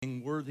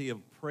worthy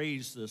of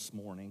praise this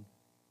morning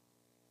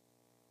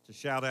to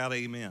shout out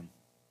amen.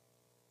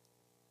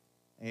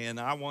 And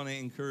I want to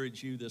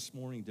encourage you this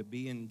morning to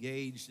be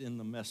engaged in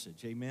the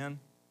message, amen,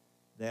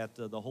 that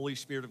the Holy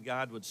Spirit of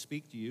God would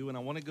speak to you. And I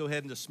want to go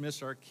ahead and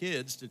dismiss our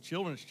kids to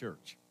Children's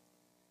Church.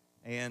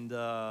 And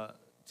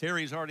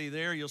Terry's already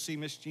there. You'll see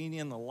Miss Jeannie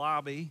in the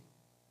lobby.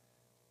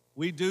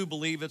 We do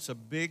believe it's a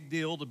big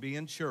deal to be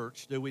in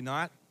church, do we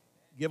not?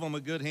 Give them a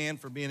good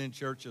hand for being in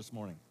church this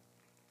morning.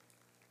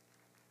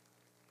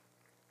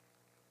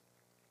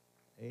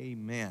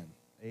 Amen.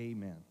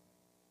 Amen.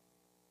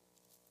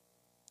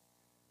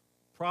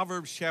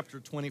 Proverbs chapter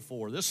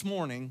 24. This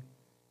morning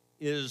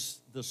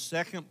is the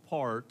second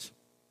part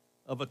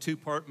of a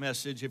two-part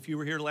message. If you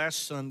were here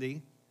last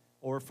Sunday,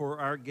 or for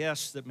our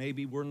guests that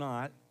maybe were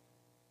not,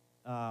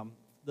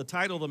 the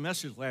title of the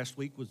message last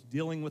week was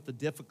Dealing with the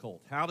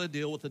Difficult, how to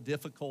deal with a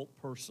difficult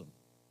person.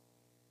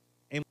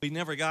 And we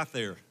never got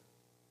there.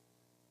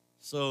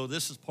 So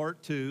this is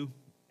part two,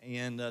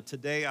 and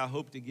today I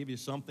hope to give you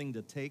something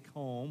to take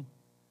home,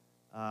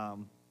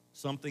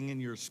 something in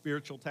your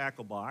spiritual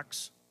tackle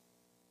box,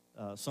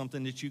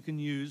 something that you can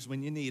use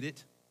when you need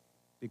it,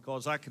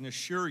 because I can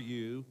assure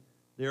you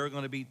there are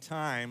going to be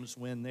times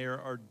when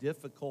there are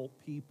difficult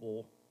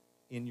people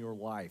in your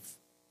life.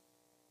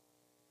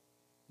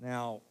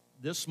 Now,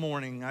 this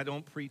morning, I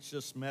don't preach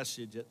this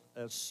message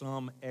as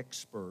some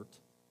expert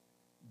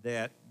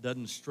that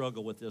doesn't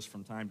struggle with this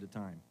from time to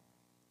time.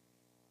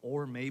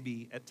 Or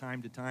maybe at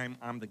time to time,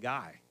 I'm the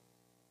guy.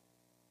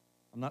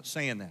 I'm not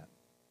saying that.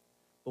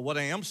 But what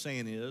I am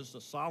saying is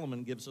that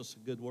Solomon gives us a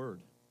good word.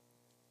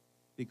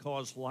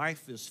 Because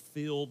life is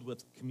filled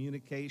with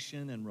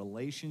communication and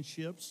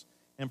relationships,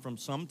 and from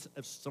some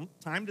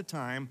time to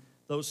time,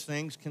 those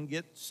things can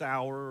get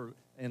sour,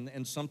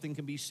 and something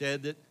can be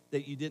said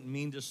that you didn't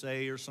mean to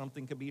say, or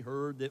something can be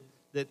heard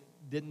that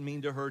didn't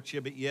mean to hurt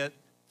you, but yet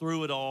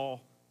through it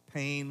all,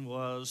 pain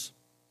was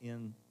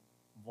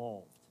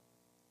involved.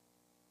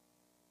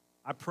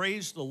 I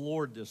praise the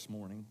Lord this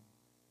morning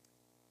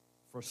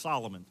for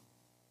Solomon,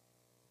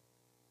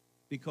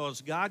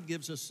 because God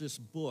gives us this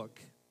book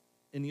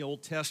in the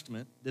Old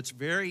Testament that's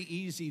very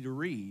easy to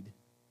read,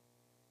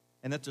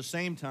 and at the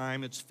same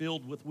time, it's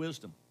filled with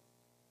wisdom.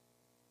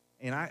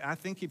 And I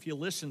think if you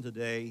listen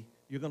today,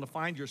 you're going to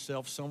find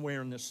yourself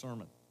somewhere in this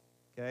sermon,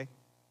 okay?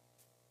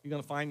 You're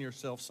going to find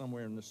yourself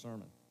somewhere in this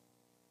sermon.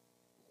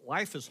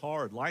 Life is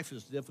hard. Life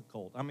is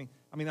difficult. I mean,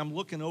 I'm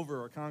looking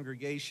over our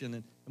congregation,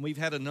 and we've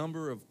had a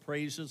number of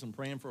praises and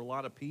praying for a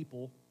lot of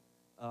people.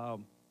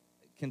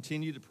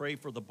 Continue to pray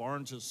for the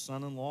Barnes'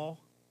 son-in-law,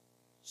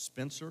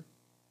 Spencer.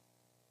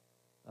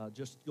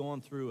 Just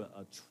going through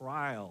a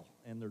trial,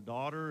 and their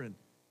daughter, and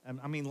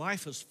I mean,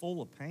 life is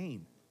full of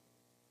pain.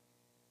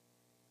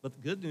 But the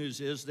good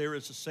news is there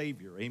is a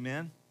Savior,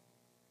 amen?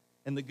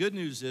 And the good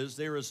news is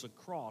there is a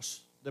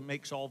cross that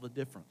makes all the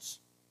difference.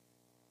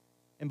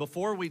 And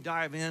before we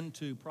dive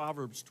into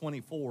Proverbs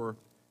 24,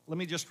 let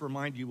me just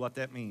remind you what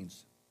that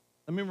means.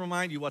 Let me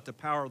remind you what the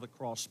power of the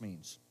cross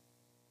means.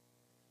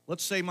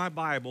 Let's say my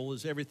Bible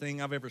is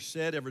everything I've ever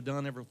said, ever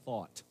done, ever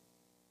thought.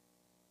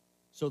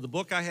 So the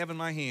book I have in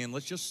my hand,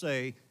 let's just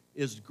say,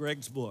 is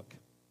Greg's book.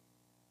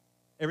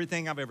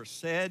 Everything I've ever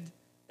said,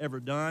 ever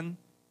done,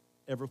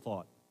 ever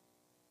thought.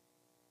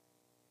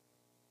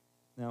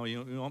 Now,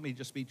 you want me to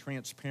just be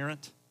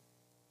transparent?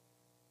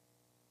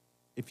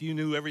 If you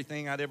knew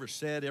everything I'd ever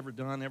said, ever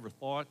done, ever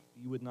thought,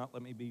 you would not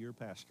let me be your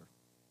pastor.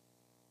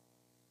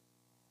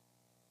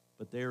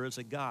 But there is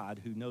a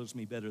God who knows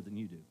me better than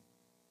you do.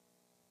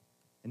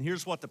 And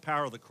here's what the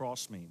power of the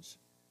cross means.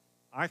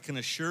 I can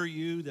assure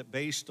you that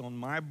based on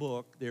my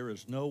book, there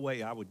is no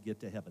way I would get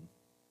to heaven.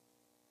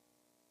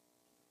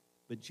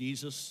 But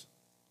Jesus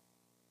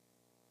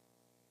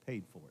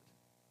paid for it.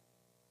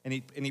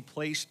 And he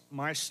placed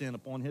my sin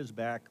upon his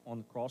back on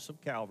the cross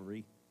of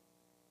Calvary,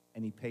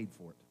 and he paid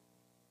for it.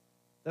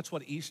 That's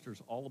what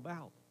Easter's all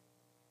about.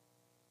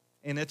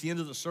 And at the end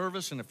of the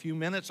service, in a few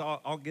minutes,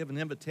 I'll give an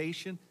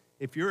invitation.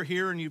 If you're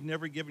here and you've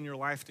never given your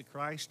life to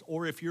Christ,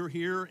 or if you're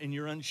here and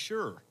you're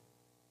unsure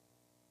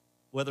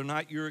whether or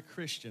not you're a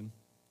Christian,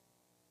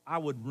 I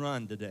would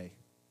run today,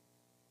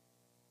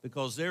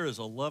 because there is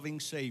a loving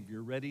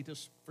Savior ready to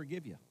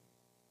forgive you.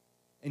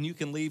 And you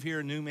can leave here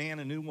a new man,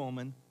 a new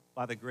woman,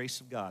 by the grace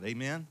of God.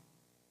 Amen?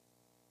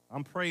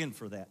 I'm praying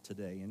for that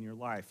today in your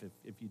life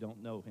if you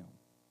don't know him.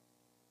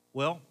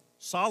 Well,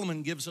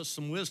 Solomon gives us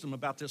some wisdom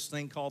about this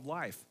thing called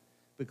life,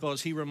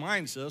 because he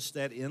reminds us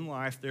that in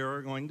life there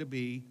are going to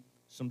be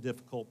some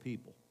difficult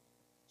people.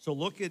 So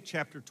look at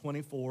chapter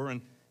 24,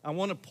 and I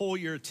want to pull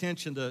your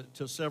attention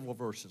to several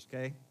verses,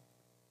 okay?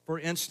 For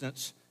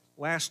instance,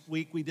 last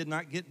week we did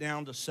not get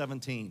down to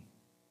 17.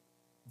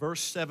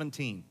 Verse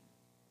 17,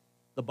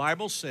 the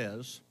Bible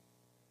says,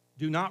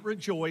 "Do not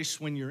rejoice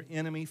when your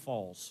enemy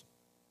falls,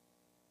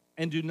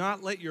 and do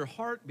not let your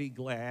heart be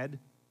glad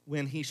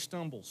when he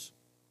stumbles,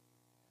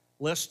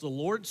 lest the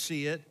Lord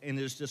see it and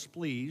is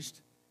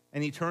displeased,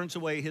 and he turns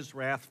away his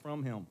wrath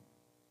from him.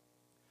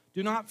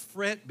 Do not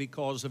fret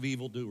because of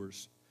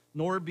evildoers,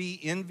 nor be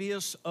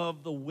envious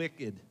of the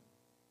wicked,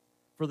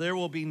 for there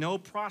will be no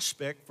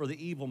prospect for the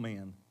evil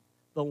man.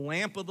 The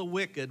lamp of the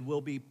wicked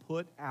will be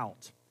put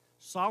out.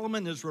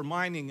 Solomon is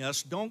reminding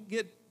us, don't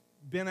get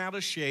bent out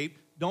of shape.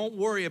 Don't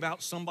worry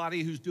about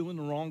somebody who's doing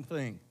the wrong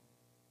thing.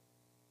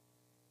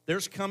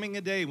 There's coming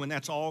a day when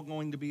that's all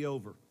going to be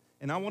over.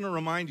 And I want to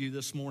remind you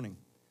this morning,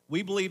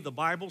 we believe the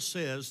Bible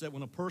says that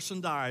when a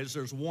person dies,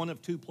 there's one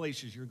of two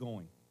places you're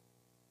going.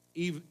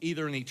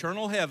 Either an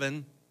eternal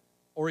heaven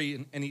or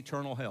an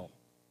eternal hell.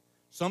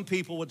 Some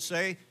people would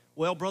say,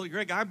 well, Brother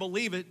Greg, I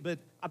believe it, but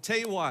I'll tell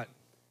you what,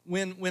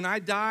 when I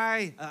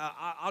die,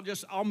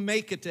 I'll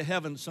make it to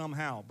heaven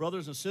somehow.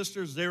 Brothers and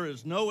sisters, there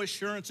is no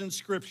assurance in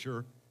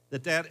Scripture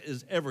that that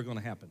is ever going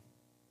to happen.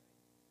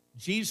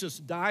 Jesus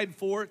died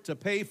for it, to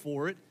pay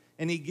for it,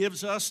 and he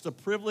gives us the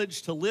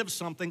privilege to live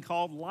something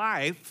called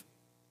life,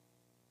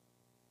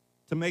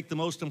 to make the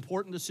most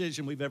important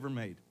decision we've ever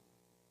made.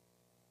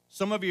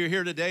 Some of you are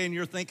here today and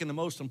you're thinking the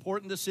most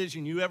important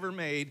decision you ever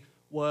made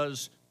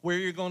was where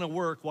you're going to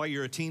work while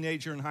you're a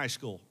teenager in high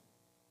school.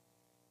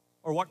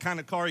 Or what kind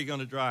of car are you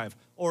going to drive?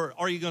 Or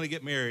are you going to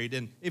get married?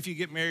 And if you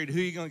get married, who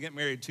are you going to get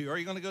married to? Are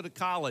you going to go to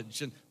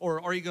college? Or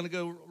are you going to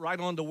go right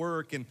on to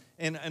work? And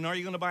are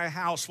you going to buy a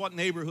house? What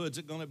neighborhood is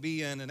it going to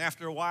be in? And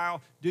after a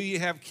while, do you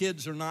have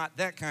kids or not?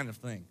 That kind of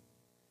thing.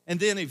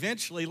 And then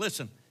eventually,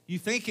 listen, you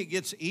think it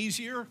gets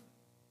easier?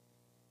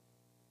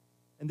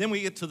 And then we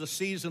get to the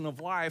season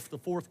of life, the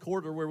fourth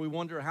quarter, where we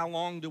wonder how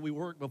long do we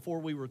work before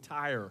we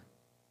retire?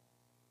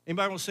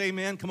 Anybody want to say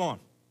amen? Come on.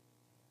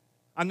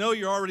 I know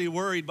you're already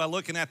worried by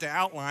looking at the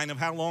outline of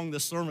how long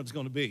this sermon's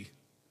going to be.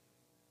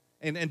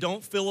 And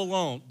don't feel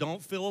alone.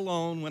 Don't feel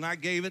alone. When I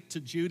gave it to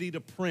Judy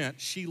to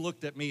print, she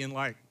looked at me and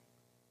like,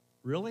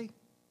 really?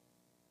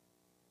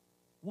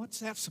 What's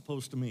that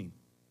supposed to mean?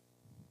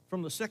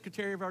 From the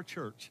secretary of our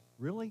church,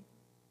 really?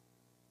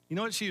 You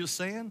know what she was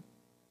saying?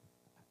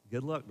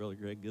 Good luck, Brother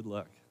Greg, good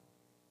luck.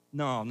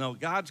 No,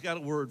 God's got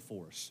a word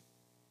for us.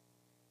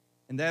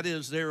 And that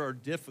is there are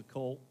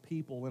difficult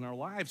people in our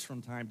lives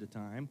from time to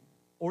time,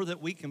 or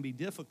that we can be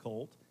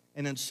difficult.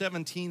 And in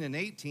 17 and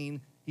 18,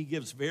 he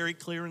gives very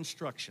clear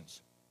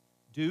instructions.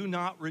 Do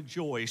not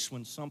rejoice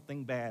when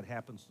something bad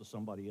happens to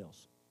somebody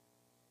else.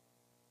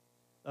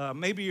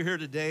 Maybe you're here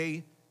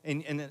today,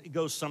 and it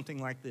goes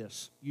something like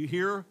this. You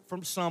hear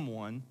from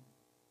someone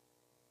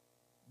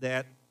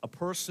that a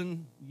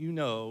person you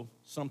know,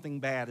 something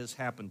bad has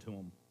happened to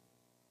them.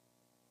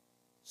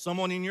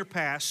 Someone in your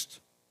past,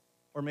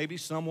 or maybe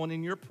someone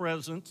in your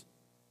present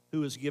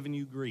who has given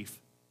you grief.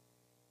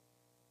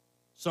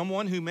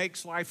 Someone who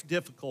makes life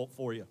difficult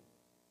for you.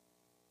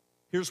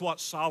 Here's what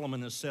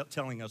Solomon is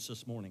telling us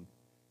this morning.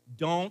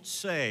 Don't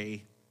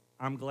say,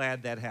 I'm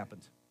glad that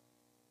happened.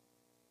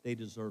 They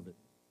deserve it.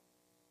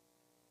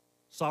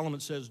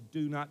 Solomon says,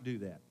 do not do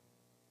that.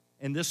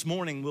 And this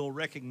morning we'll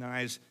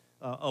recognize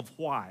of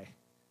why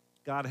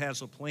God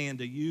has a plan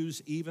to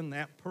use even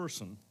that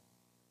person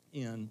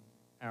in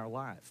our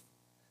life.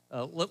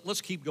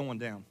 Let's keep going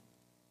down.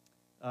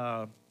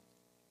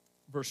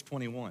 Verse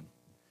 21.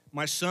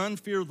 My son,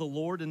 fear the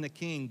Lord and the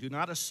king. Do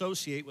not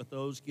associate with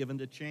those given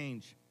to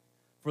change,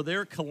 for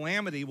their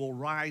calamity will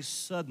rise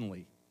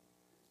suddenly,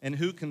 and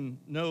who can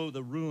know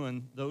the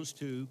ruin those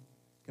two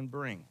can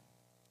bring?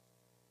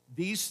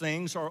 These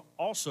things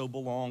also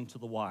belong to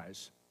the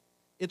wise.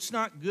 It's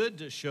not good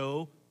to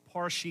show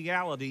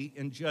partiality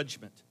in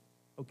judgment.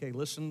 Okay,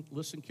 listen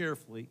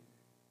carefully.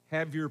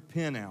 Have your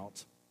pen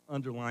out.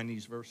 Underline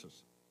these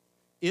verses.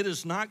 It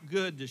is not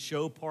good to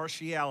show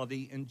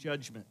partiality in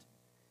judgment.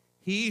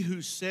 He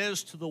who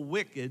says to the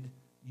wicked,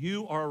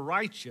 you are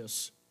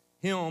righteous,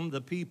 him the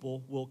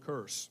people will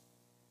curse.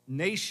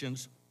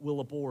 Nations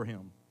will abhor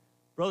him.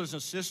 Brothers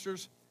and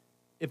sisters,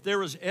 if there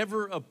was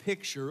ever a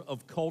picture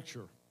of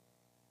culture,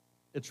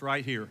 it's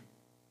right here.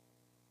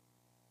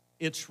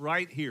 It's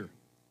right here.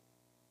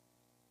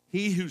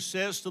 He who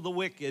says to the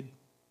wicked,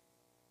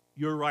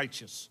 you're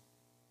righteous.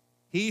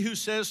 He who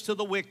says to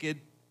the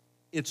wicked,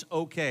 it's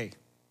okay.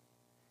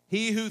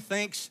 He who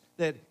thinks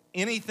that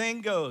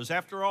anything goes.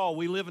 After all,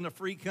 we live in a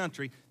free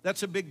country.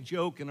 That's a big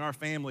joke in our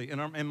family,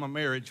 in my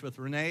marriage with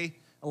Renee.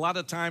 A lot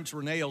of times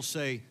Renee will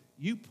say,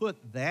 you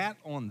put that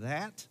on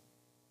that?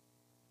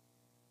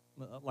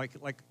 Like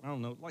I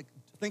don't know, like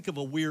think of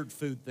a weird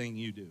food thing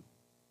you do.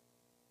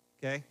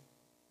 Okay?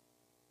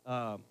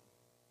 And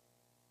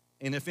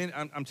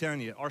I'm telling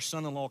you, our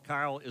son-in-law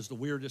Kyle is the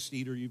weirdest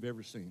eater you've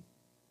ever seen.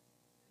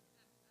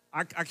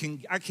 I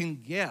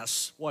can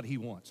guess what he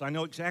wants. I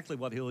know exactly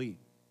what he'll eat.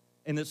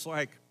 And it's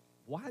like,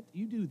 what?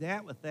 You do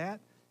that with that?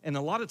 And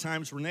a lot of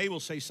times Renee will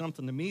say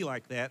something to me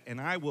like that,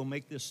 and I will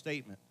make this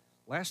statement.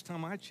 Last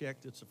time I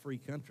checked, it's a free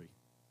country.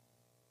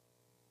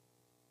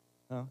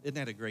 Isn't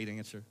that a great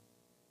answer?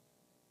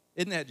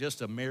 Isn't that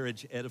just a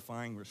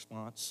marriage-edifying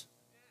response?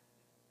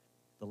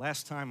 The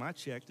last time I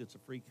checked, it's a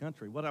free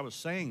country. What I was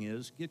saying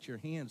is, get your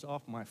hands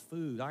off my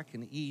food. I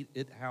can eat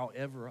it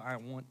however I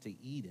want to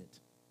eat it.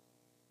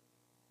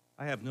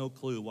 I have no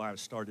clue why I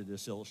started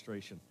this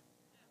illustration.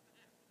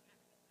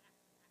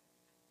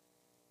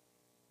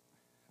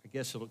 I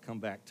guess it'll come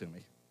back to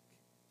me.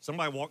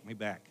 Somebody walk me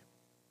back.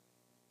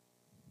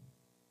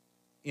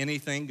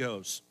 Anything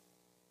goes.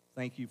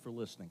 Thank you for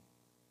listening.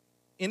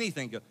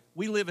 Anything goes.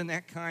 We live in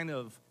that kind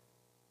of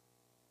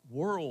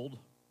world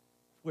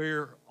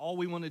where all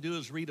we want to do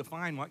is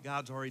redefine what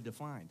God's already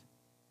defined.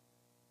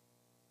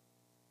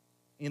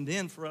 And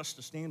then for us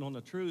to stand on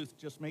the truth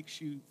just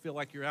makes you feel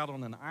like you're out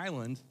on an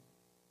island.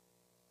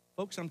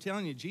 Folks, I'm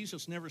telling you,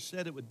 Jesus never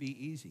said it would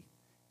be easy.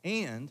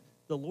 And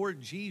the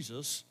Lord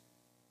Jesus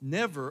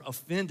never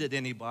offended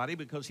anybody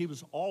because he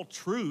was all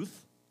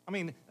truth. I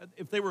mean,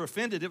 if they were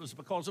offended, it was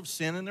because of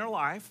sin in their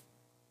life.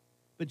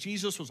 But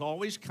Jesus was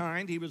always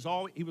kind. He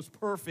was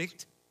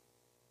perfect.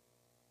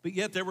 But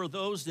yet there were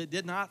those that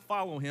did not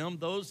follow him,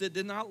 those that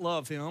did not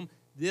love him,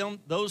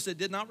 those that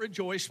did not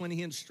rejoice when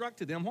he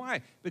instructed them.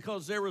 Why?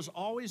 Because there was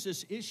always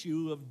this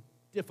issue of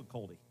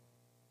difficulty.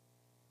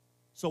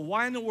 So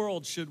why in the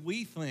world should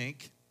we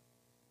think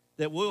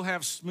that we'll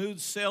have smooth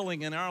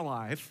sailing in our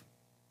life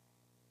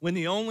when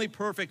the only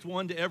perfect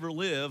one to ever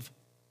live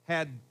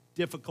had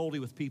difficulty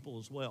with people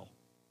as well?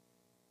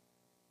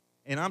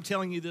 And I'm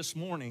telling you this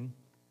morning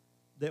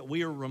that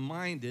we are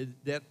reminded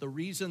that the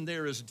reason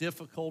there is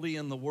difficulty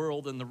in the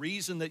world and the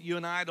reason that you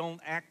and I don't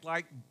act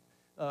like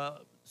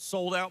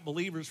sold-out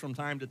believers from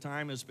time to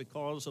time is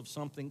because of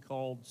something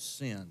called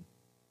sin.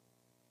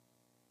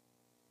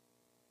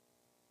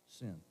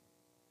 Sin.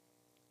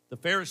 The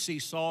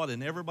Pharisees saw it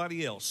in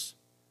everybody else,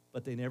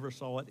 but they never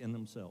saw it in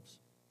themselves.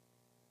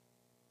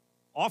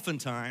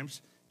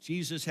 Oftentimes,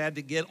 Jesus had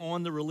to get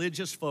on the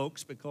religious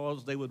folks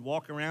because they would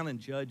walk around and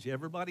judge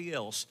everybody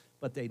else,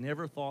 but they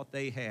never thought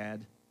they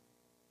had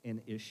an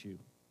issue.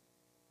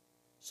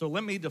 So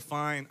let me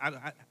define,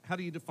 how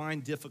do you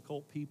define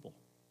difficult people?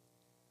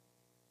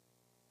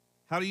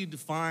 How do you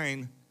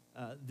define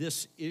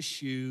this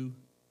issue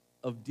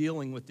of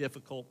dealing with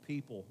difficult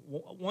people?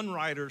 One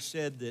writer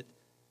said that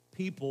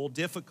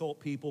difficult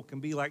people can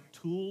be like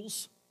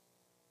tools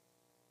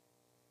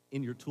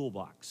in your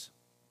toolbox.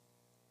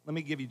 Let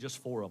me give you just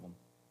 4 of them.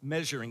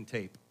 Measuring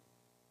tape.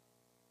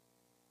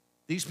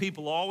 These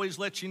people always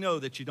let you know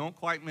that you don't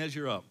quite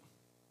measure up.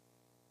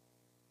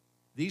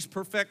 These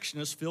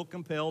perfectionists feel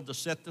compelled to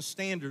set the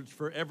standards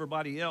for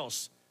everybody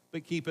else,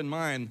 but keep in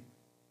mind,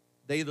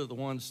 they are the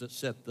ones that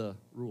set the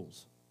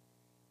rules.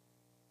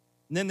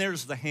 And then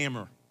there's the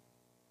hammer.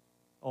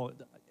 Oh,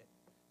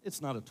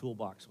 it's not a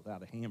toolbox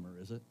without a hammer,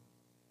 is it?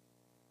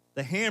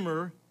 The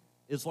hammer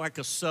is like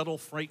a subtle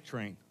freight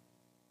train.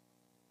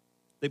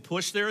 They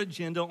push their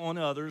agenda on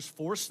others,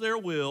 force their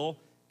will.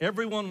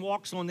 Everyone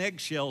walks on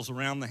eggshells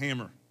around the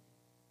hammer.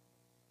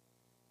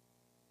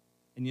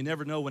 And you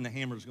never know when the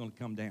hammer is going to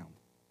come down.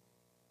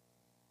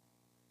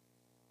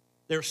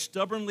 They're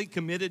stubbornly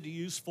committed to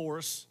use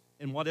force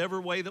in whatever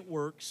way that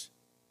works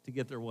to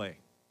get their way.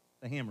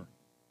 The hammer.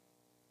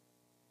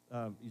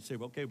 You say,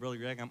 well, okay, Brother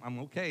Greg, I'm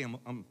okay.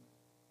 I'm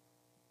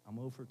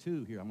 0 for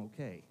 2 here. I'm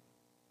okay.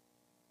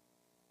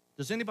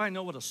 Does anybody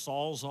know what a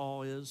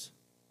sawzall is?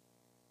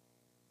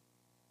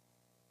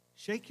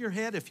 Shake your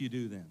head if you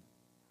do then.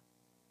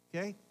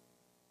 Okay?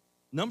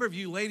 A number of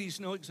you ladies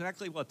know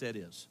exactly what that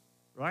is,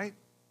 right?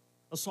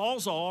 A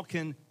sawzall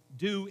can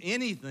do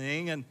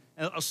anything, and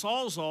a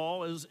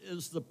sawzall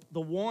is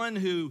the one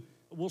who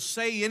will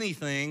say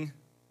anything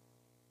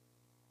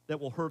that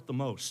will hurt the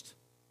most.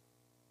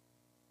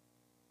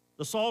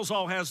 The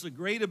sawzall has the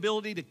great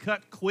ability to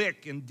cut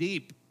quick and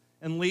deep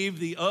and leave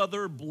the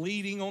other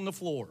bleeding on the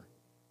floor.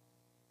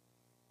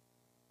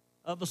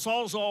 The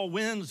sawzall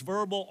wins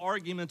verbal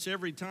arguments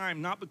every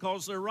time, not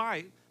because they're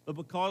right, but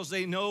because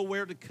they know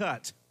where to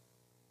cut,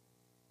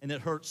 and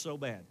it hurts so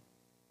bad.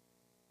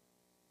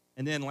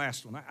 And then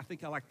last one, I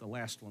think I like the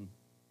last one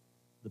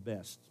the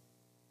best,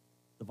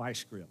 the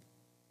vice grip.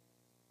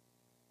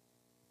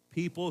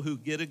 People who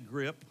get a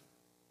grip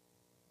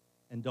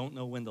and don't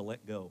know when to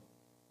let go.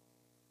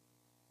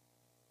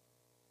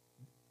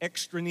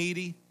 Extra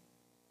needy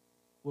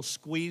will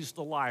squeeze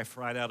the life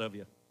right out of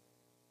you.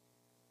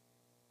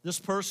 This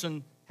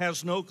person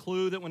has no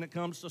clue that when it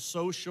comes to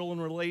social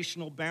and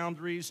relational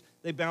boundaries,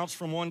 they bounce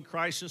from one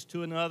crisis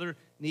to another,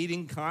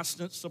 needing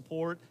constant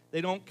support.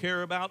 They don't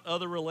care about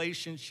other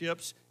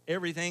relationships.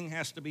 Everything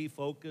has to be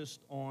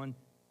focused on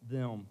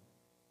them.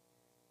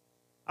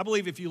 I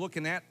believe if you look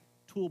in that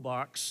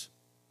toolbox,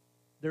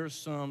 there's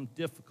some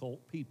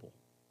difficult people.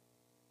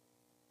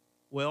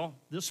 Well,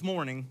 this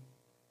morning,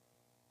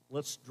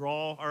 let's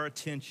draw our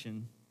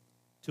attention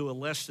to a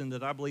lesson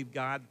that I believe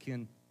God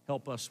can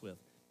help us with.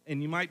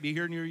 And you might be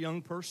here and you're a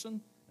young person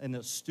and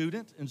a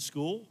student in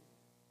school,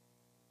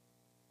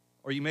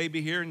 or you may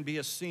be here and be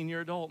a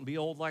senior adult and be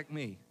old like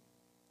me.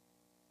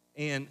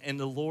 And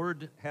the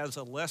Lord has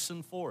a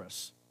lesson for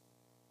us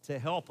to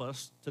help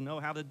us to know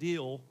how to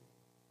deal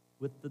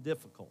with the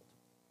difficult.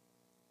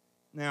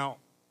 Now,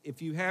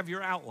 if you have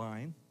your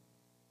outline,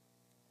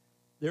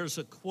 there's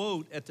a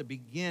quote at the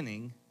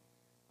beginning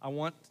I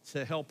want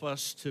to help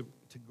us to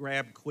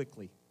grab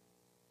quickly.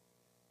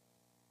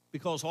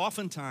 Because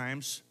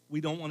oftentimes,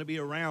 we don't want to be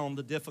around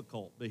the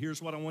difficult. But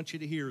here's what I want you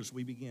to hear as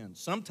we begin.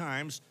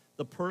 Sometimes,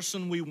 the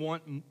person we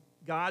want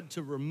God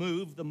to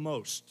remove the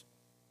most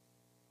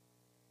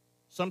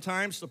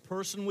Sometimes the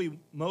person we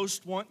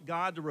most want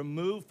God to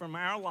remove from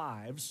our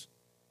lives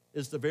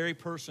is the very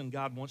person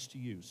God wants to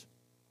use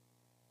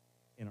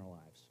in our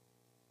lives.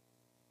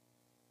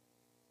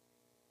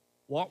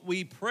 What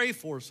we pray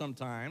for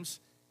sometimes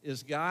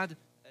is, God,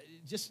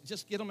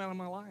 just get them out of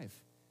my life.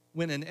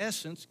 When in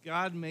essence,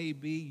 God may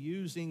be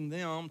using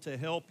them to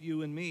help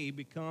you and me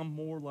become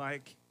more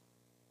like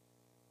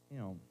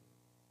Him.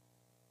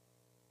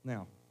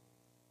 Now,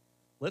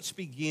 let's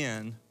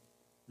begin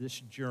this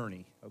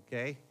journey,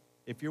 okay?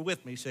 If you're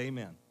with me, say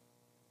amen.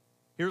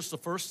 Here's the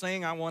first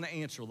thing I want to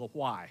answer, the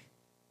why.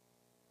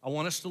 I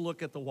want us to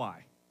look at the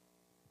why.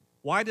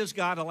 Why does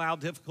God allow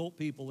difficult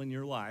people in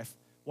your life?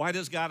 Why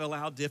does God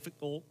allow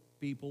difficult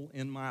people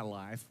in my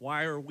life?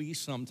 Why are we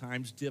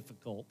sometimes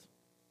difficult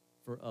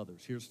for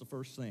others? Here's the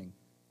first thing.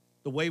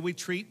 The way we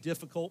treat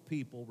difficult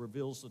people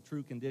reveals the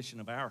true condition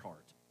of our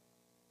heart.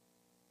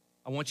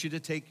 I want you to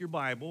take your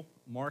Bible,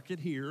 mark it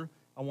here.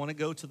 I want to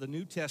go to the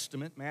New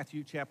Testament,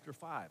 Matthew chapter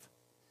 5.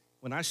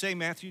 When I say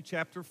Matthew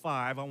chapter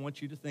 5, I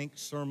want you to think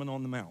Sermon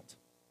on the Mount,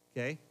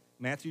 okay?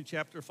 Matthew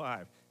chapter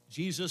 5.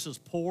 Jesus is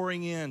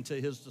pouring into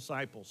his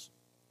disciples.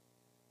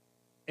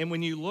 And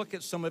when you look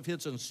at some of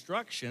his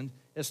instruction,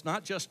 it's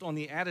not just on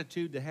the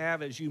attitude to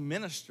have as you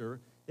minister,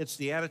 it's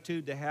the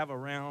attitude to have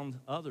around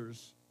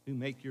others who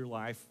make your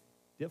life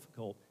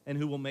difficult and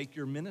who will make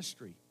your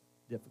ministry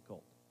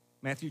difficult.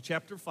 Matthew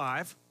chapter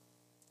 5,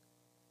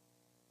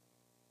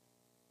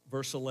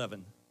 verse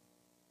 11.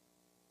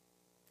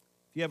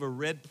 If you have a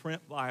red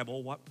print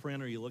Bible, what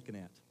print are you looking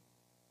at?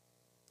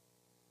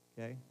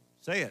 Okay,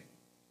 say it.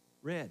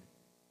 Red.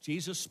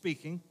 Jesus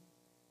speaking.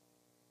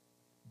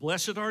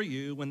 Blessed are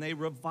you when they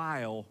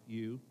revile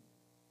you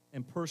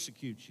and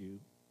persecute you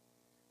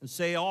and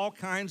say all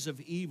kinds of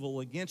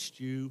evil against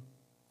you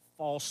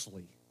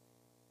falsely.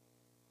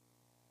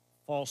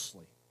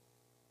 Falsely.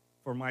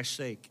 For my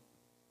sake.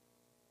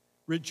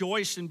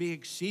 Rejoice and be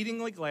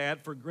exceedingly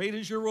glad, for great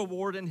is your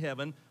reward in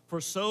heaven,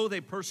 for so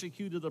they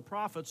persecuted the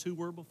prophets who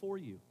were before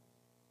you.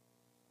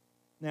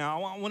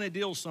 Now, I want to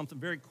deal with something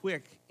very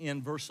quick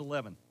in verse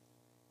 11.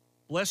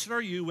 Blessed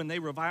are you when they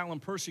revile and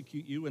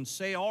persecute you and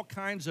say all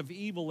kinds of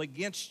evil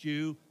against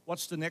you.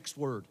 What's the next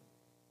word?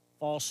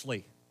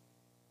 Falsely.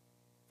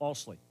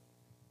 Falsely.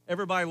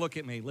 Everybody look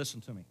at me.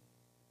 Listen to me.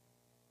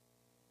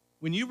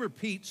 When you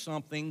repeat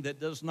something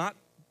that does not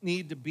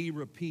need to be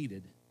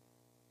repeated,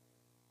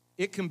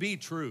 it can be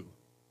true.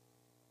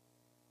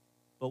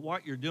 But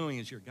what you're doing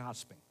is you're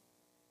gossiping.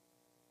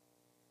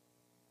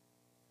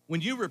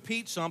 When you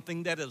repeat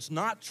something that is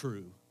not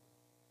true,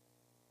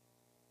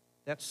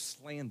 that's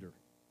slander.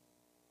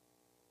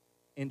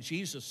 And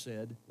Jesus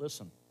said,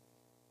 listen,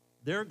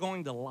 they're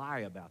going to lie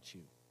about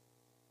you.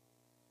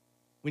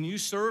 When you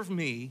serve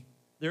me,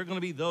 there are going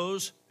to be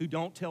those who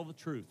don't tell the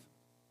truth.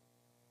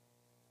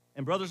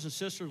 And brothers and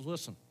sisters,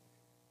 listen,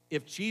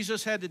 if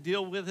Jesus had to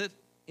deal with it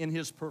in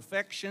his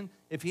perfection,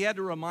 if he had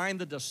to remind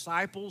the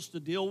disciples to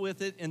deal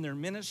with it in their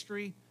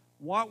ministry,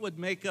 what would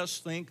make us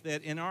think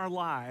that in our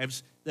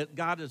lives that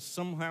God is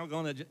somehow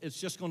it's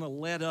just going to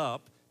let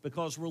up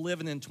because we're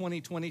living in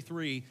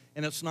 2023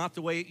 and it's not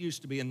the way it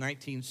used to be in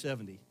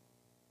 1970?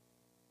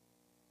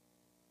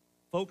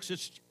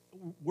 Folks,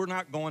 we're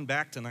not going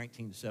back to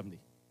 1970.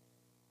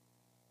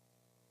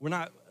 We're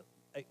not,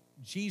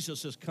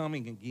 Jesus is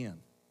coming again.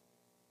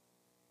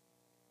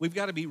 We've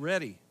got to be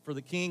ready for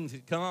the King to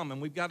come,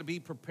 and we've got to be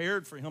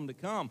prepared for him to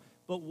come.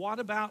 But what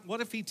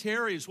if he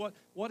tarries?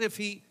 What if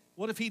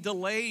he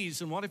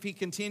delays, and what if he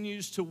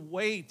continues to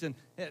wait? And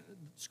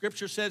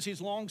Scripture says he's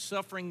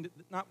long-suffering,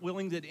 not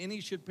willing that any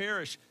should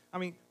perish. I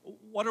mean,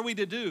 what are we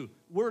to do?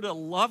 We're to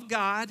love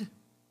God,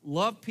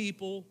 love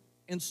people,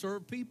 and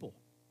serve people.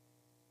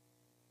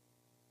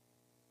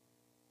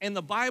 And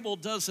the Bible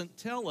doesn't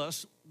tell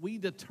us. We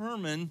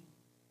determine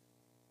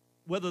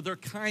whether they're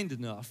kind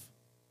enough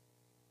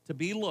to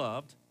be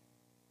loved.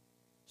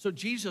 So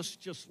Jesus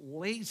just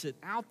lays it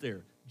out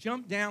there.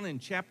 Jump down in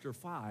chapter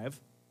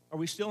 5. Are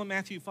we still in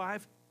Matthew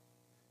 5?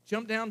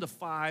 Jump down to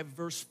 5,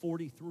 verse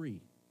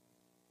 43.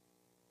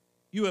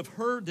 You have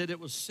heard that it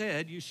was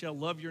said, you shall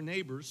love your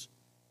neighbors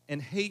and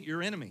hate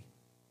your enemy.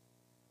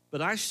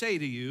 But I say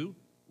to you,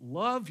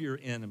 love your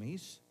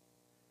enemies,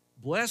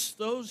 bless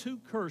those who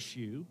curse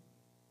you,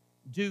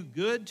 do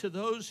good to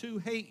those who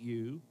hate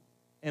you,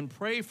 and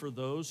pray for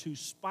those who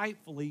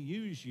spitefully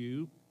use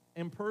you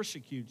and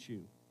persecute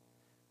you.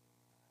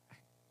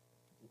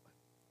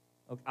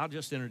 Okay, I'll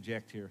just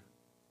interject here.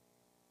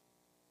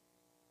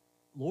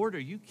 Lord, are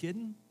you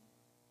kidding?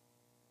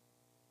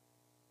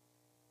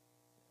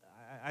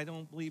 I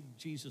don't believe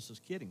Jesus is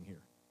kidding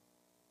here,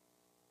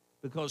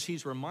 because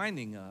he's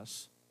reminding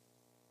us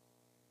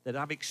that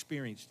I've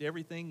experienced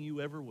everything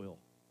you ever will.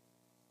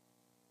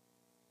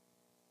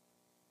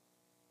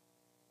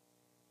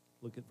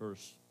 Look at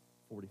verse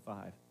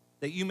 45.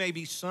 That you may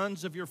be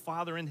sons of your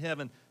Father in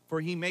heaven, for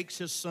he makes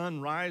his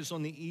sun rise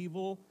on the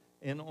evil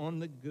and on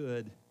the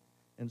good,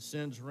 and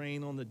sends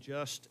rain on the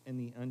just and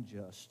the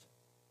unjust.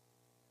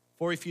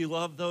 For if you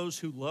love those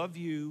who love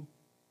you,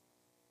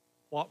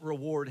 what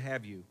reward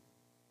have you?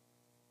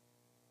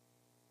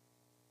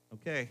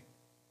 Okay.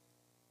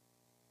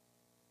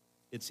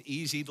 It's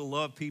easy to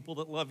love people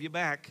that love you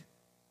back.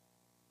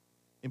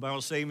 Anybody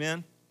want to say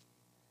amen?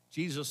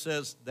 Jesus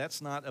says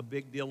that's not a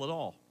big deal at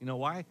all. You know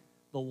why?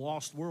 The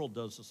lost world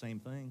does the same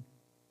thing.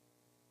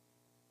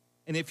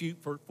 And if you,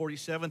 for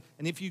 47,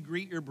 and if you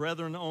greet your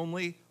brethren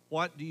only,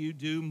 what do you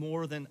do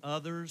more than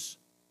others?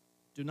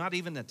 Do not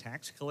even the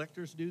tax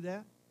collectors do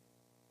that?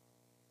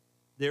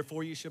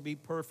 Therefore you shall be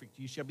perfect,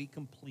 you shall be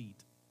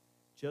complete,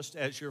 just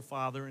as your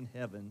Father in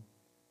heaven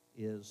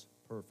is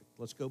perfect.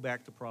 Let's go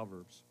back to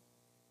Proverbs.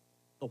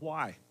 The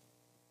why.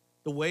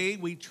 The way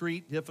we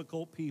treat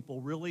difficult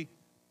people really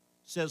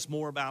says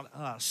more about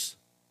us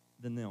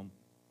than them.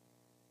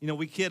 You know,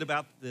 we kid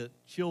about the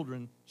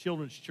children's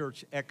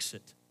church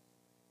exit.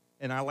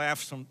 And I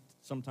laugh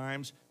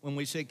sometimes when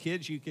we say,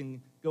 kids, you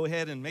can go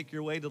ahead and make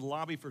your way to the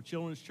lobby for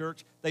children's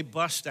church. They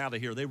bust out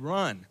of here. They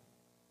run.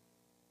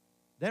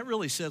 That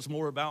really says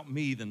more about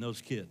me than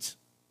those kids.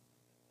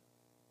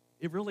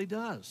 It really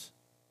does.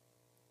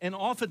 And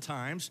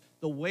oftentimes,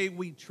 the way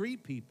we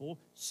treat people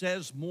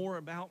says more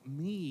about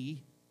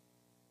me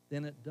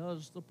than it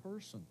does the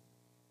person.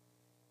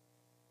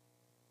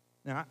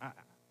 Now,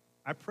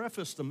 I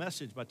preface the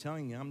message by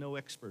telling you I'm no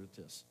expert at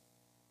this.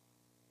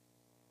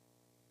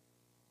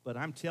 But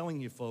I'm telling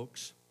you,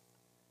 folks,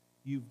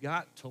 you've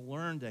got to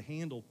learn to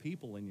handle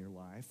people in your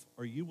life,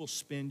 or you will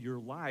spend your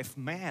life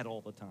mad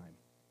all the time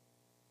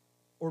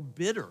or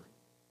bitter.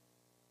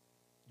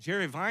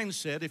 Jerry Vines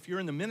said, if you're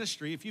in the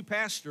ministry, if you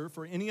pastor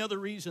for any other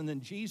reason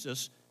than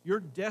Jesus, you're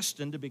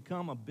destined to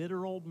become a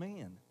bitter old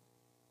man.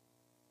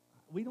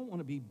 We don't want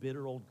to be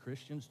bitter old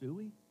Christians, do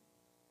we?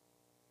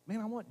 Man,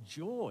 I want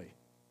joy.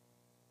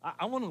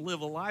 I want to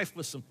live a life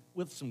with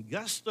some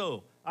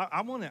gusto.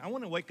 I want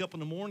to wake up in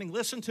the morning,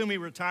 listen to me,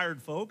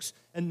 retired folks,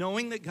 and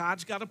knowing that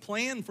God's got a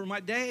plan for my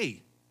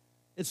day.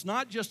 It's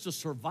not just to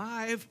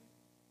survive.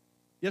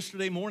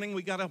 Yesterday morning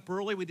we got up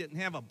early. We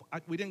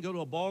didn't go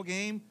to a ball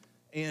game,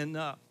 and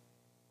I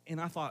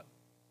thought,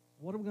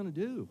 what are we going to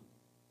do?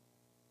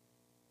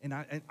 And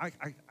I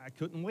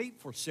couldn't wait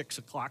for 6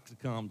 o'clock to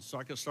come so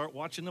I could start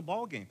watching the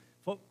ball game.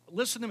 Folks,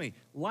 listen to me.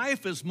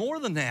 Life is more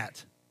than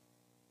that.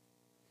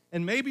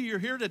 And maybe you're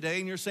here today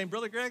and you're saying,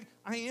 Brother Greg,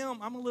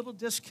 I'm a little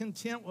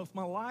discontent with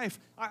my life.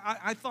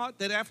 I thought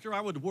that after I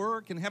would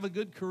work and have a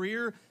good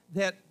career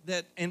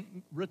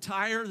and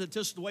retire, that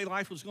this is the way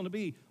life was going to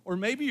be. Or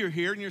maybe you're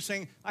here and you're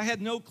saying, I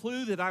had no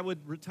clue that I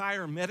would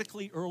retire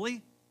medically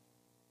early.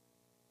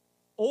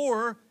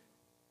 Or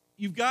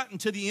you've gotten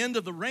to the end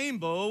of the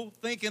rainbow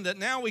thinking that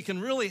now we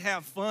can really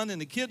have fun and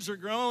the kids are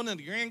grown and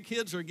the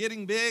grandkids are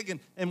getting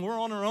big and we're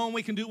on our own.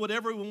 We can do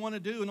whatever we want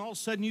to do. And all of a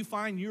sudden you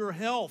find your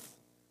health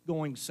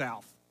going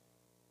south.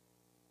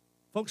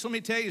 Folks, let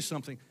me tell you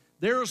something.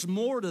 There's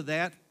more to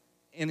that,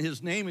 and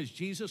his name is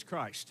Jesus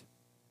Christ.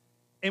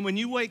 And when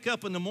you wake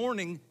up in the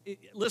morning,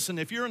 listen,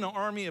 if you're in the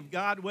army of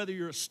God, whether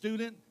you're a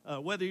student,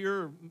 whether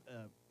you're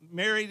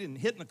married and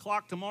hitting the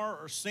clock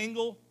tomorrow or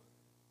single,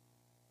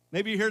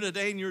 maybe you're here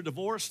today and you're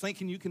divorced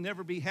thinking you can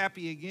never be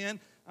happy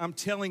again. I'm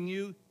telling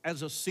you,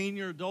 as a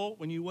senior adult,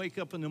 when you wake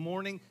up in the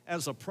morning,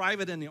 as a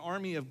private in the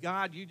army of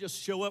God, you just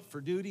show up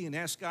for duty and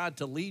ask God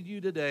to lead you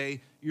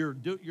today. You're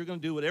going to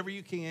do whatever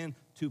you can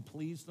to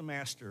please the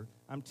Master.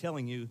 I'm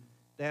telling you,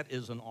 that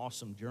is an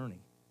awesome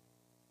journey.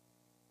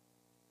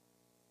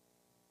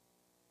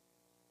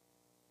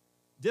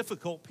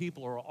 Difficult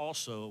people are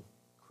also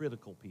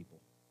critical people.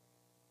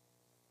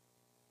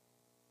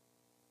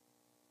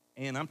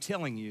 And I'm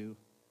telling you,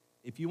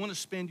 if you want to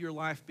spend your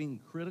life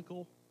being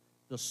critical,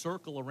 the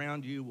circle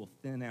around you will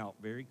thin out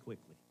very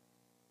quickly.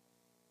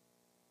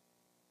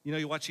 You know,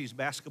 you watch these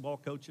basketball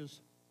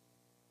coaches.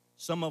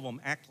 Some of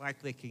them act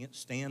like they can't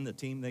stand the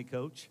team they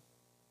coach.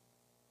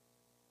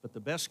 But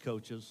the best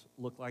coaches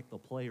look like the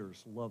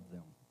players love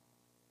them.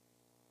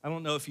 I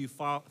don't know if you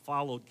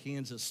followed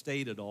Kansas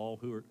State at all.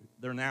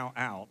 They're now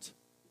out.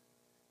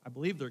 I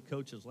believe their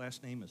coach's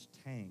last name is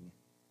Tang.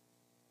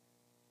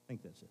 I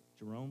think that's it.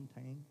 Jerome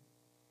Tang.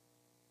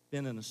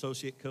 Been an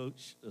associate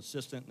coach,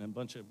 assistant in a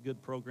bunch of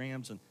good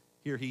programs, and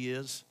here he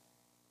is.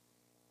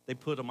 They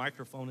put a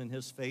microphone in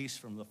his face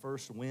from the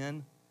first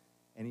win,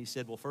 and he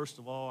said, well, first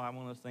of all, I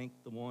want to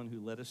thank the one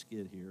who let us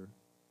get here.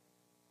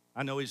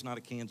 I know he's not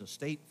a Kansas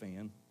State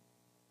fan,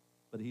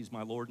 but he's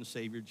my Lord and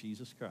Savior,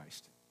 Jesus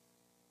Christ.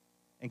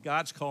 And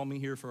God's called me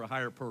here for a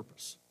higher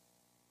purpose.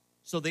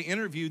 So they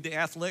interviewed the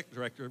athletic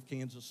director of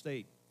Kansas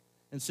State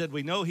and said,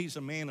 we know he's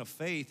a man of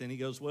faith. And he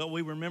goes, well,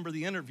 we remember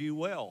the interview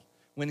well.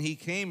 When he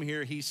came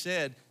here, he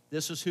said,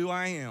 this is who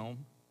I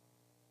am,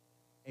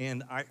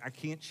 and I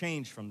can't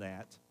change from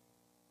that.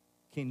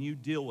 Can you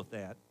deal with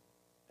that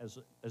as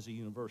a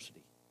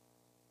university?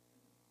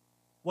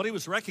 What he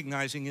was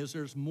recognizing is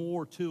there's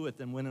more to it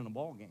than winning a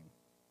ball game.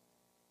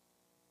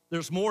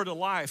 There's more to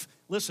life.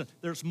 Listen,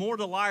 there's more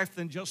to life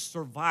than just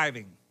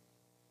surviving.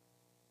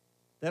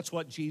 That's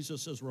what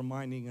Jesus is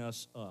reminding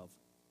us of.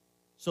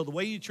 So the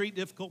way you treat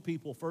difficult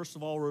people, first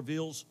of all,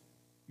 reveals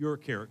your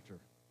character.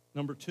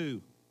 Number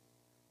two,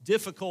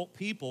 difficult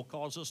people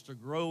cause us to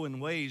grow in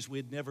ways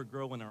we'd never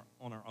grow on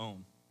our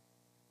own.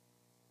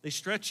 They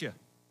stretch you.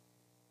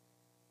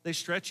 They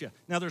stretch you.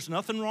 Now, there's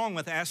nothing wrong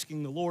with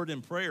asking the Lord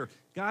in prayer,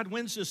 God,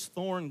 when's this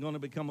thorn going to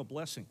become a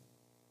blessing?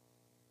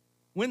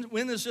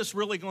 When is this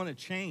really going to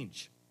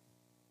change?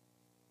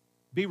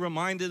 Be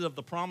reminded of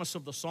the promise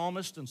of the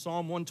psalmist in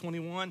Psalm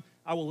 121.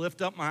 I will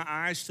lift up my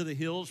eyes to the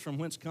hills from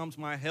whence comes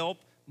my help.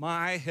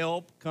 My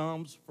help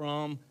comes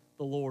from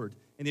the Lord.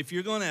 And if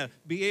you're going to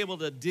be able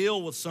to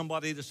deal with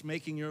somebody that's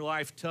making your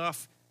life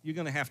tough, you're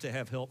going to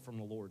have help from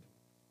the Lord.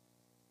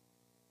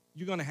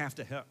 You're going to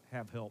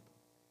have help.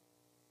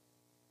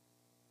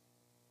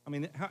 I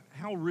mean,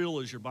 how real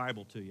is your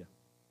Bible to you?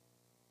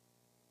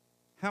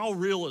 How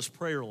real is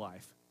prayer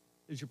life?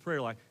 Is your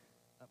prayer life?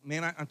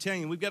 Man, I'm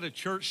telling you, we've got a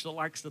church that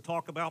likes to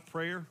talk about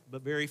prayer,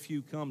 but very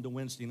few come to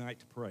Wednesday night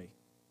to pray.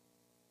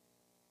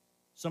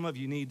 Some of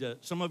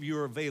you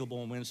are available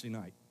on Wednesday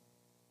night.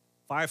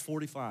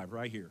 5:45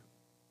 right here.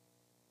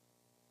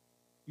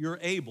 You're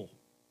able,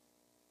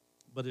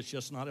 but it's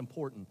just not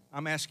important.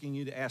 I'm asking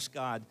you to ask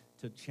God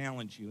to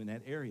challenge you in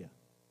that area.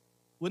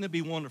 Wouldn't it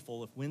be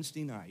wonderful if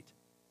Wednesday night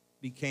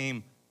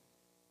became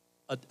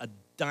a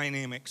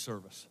dynamic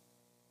service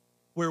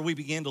where we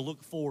began to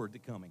look forward to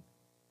coming?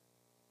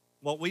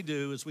 What we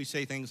do is we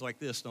say things like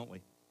this, don't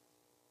we?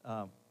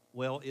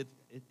 Well,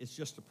 it's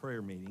just a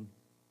prayer meeting.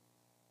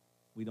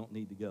 We don't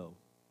need to go.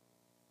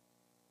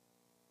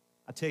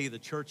 I tell you, the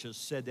church has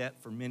said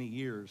that for many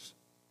years,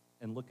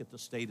 and look at the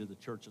state of the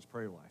church's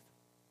prayer life.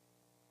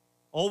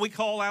 Oh, we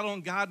call out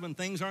on God when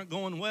things aren't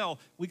going well.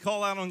 We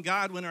call out on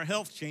God when our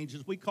health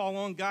changes. We call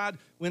on God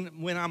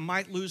when I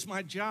might lose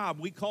my job.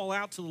 We call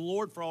out to the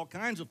Lord for all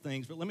kinds of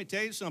things. But let me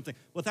tell you something.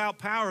 Without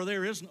prayer,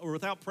 there is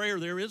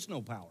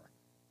no power.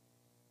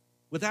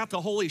 Without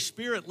the Holy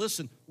Spirit,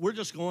 listen, we're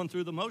just going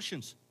through the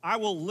motions. I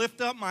will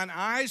lift up mine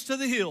eyes to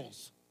the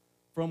hills,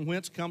 from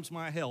whence comes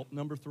my help.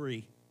 Number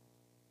 3,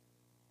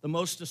 the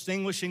most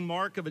distinguishing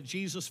mark of a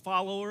Jesus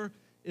follower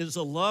is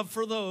a love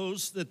for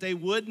those that they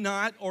would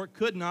not or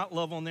could not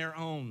love on their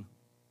own.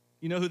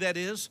 You know who that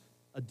is?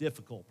 A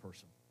difficult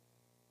person.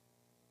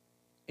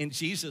 And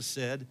Jesus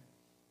said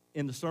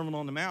in the Sermon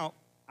on the Mount,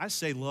 I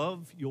say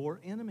love your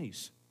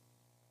enemies.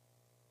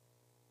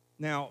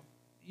 Now,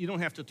 you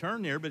don't have to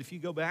turn there, but if you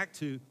go back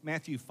to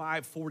Matthew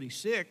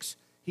 5:46,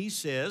 he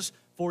says,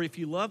 for if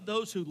you love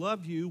those who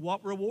love you,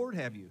 what reward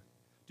have you?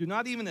 Do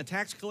not even the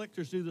tax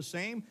collectors do the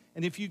same?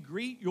 And if you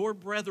greet your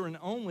brethren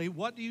only,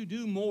 what do you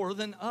do more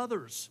than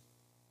others?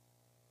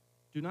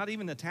 Do not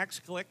even the tax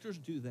collectors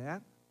do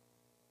that?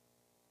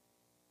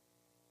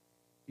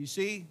 You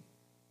see,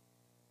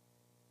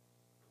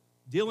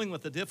 dealing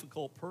with a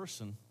difficult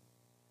person,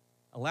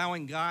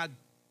 allowing God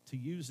to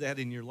use that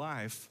in your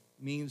life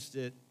means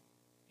that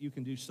you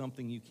can do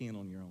something you can't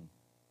on your own.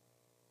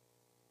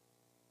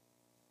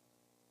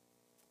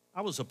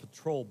 I was a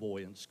patrol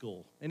boy in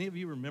school. Any of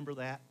you remember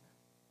that?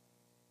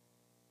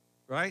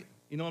 Right?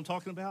 You know what I'm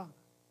talking about?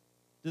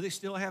 Do they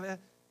still have that?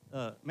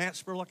 Matt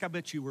Spurlock, I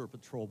bet you were a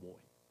patrol boy.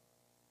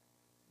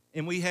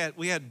 And we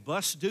had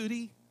bus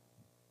duty,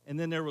 and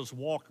then there was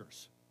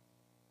walkers.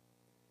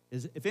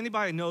 If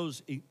anybody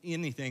knows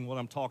anything what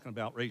I'm talking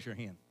about, raise your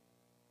hand.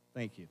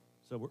 Thank you.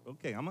 So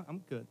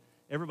I'm good.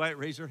 Everybody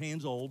raise their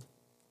hands old.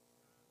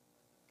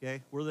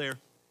 Okay, we're there.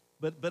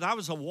 But I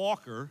was a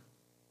walker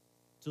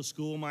to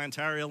school my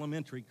entire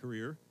elementary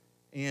career,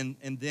 and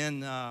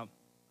then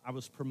I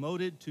was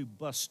promoted to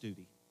bus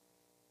duty.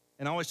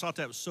 And I always thought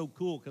that was so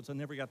cool because I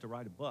never got to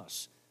ride a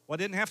bus. Well, I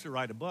didn't have to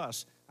ride a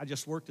bus. I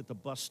just worked at the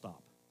bus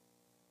stop.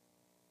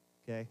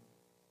 Okay?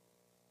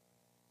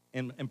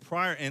 And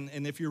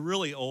if you're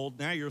really old,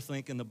 now you're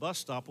thinking the bus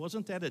stop,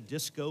 wasn't that a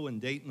disco in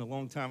Dayton a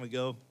long time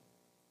ago?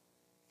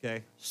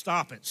 Okay,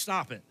 stop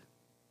it.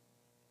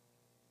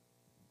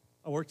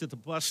 I worked at the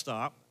bus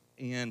stop,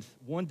 and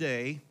one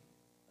day,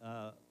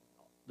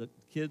 the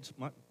kids,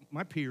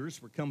 my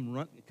peers, were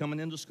coming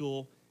into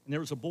school, and there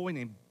was a boy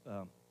named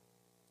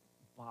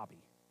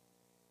Bobby.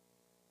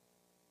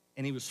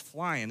 And he was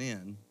flying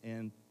in,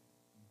 and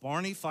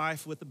Barney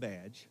Fife with a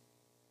badge.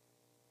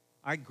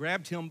 I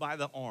grabbed him by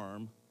the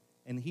arm,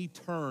 and he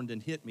turned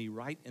and hit me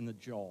right in the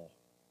jaw.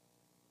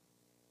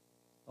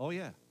 Oh,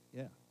 yeah.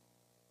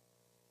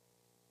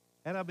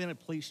 Had I been a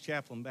police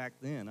chaplain back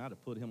then, I'd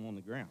have put him on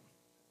the ground.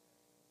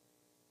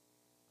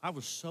 I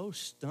was so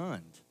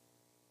stunned,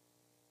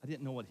 I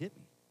didn't know what hit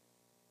me.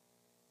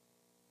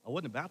 I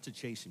wasn't about to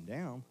chase him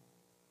down,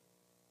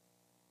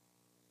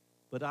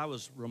 but I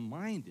was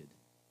reminded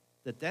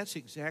that that's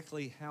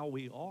exactly how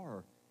we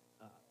are.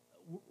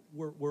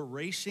 We're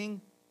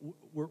racing,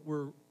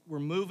 we're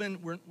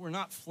moving, we're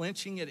not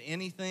flinching at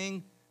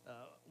anything.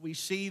 We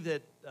see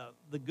that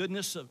the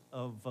goodness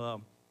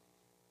of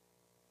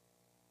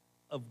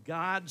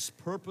God's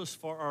purpose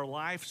for our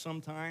life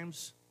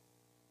sometimes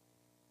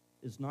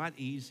is not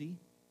easy.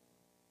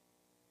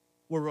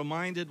 We're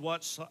reminded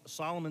what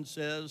Solomon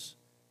says,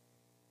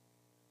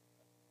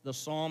 the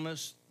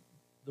psalmist,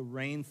 the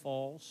rain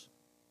falls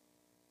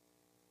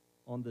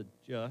on the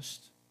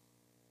just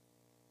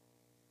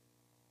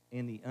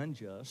and the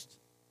unjust.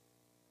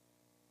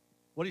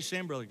 What are you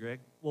saying, Brother Greg?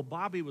 Well,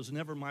 Bobby was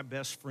never my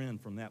best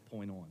friend from that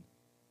point on.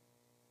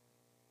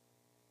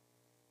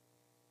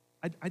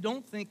 I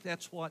don't think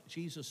that's what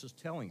Jesus is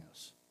telling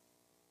us,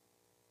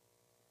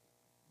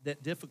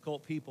 that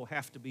difficult people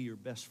have to be your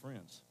best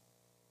friends.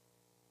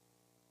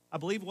 I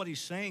believe what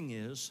he's saying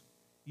is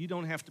you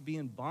don't have to be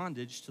in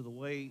bondage to the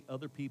way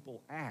other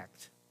people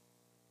act,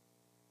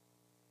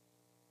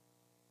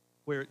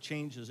 where it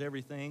changes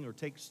everything or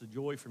takes the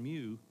joy from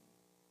you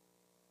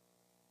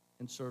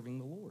in serving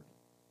the Lord.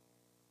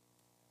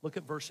 Look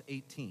at verse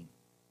 18.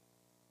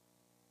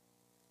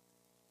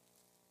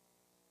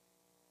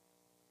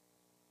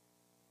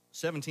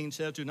 "17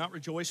 says, do not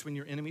rejoice when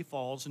your enemy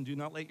falls, and do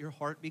not let your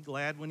heart be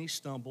glad when he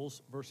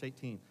stumbles." Verse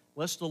 18,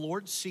 "Lest the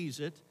Lord sees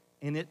it,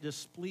 and it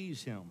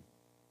displease him,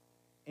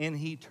 and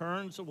he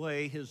turns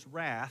away his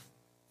wrath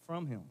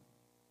from him."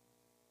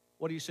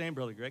 What are you saying,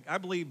 Brother Greg? I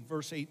believe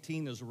verse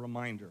 18 is a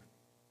reminder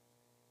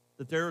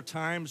that there are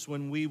times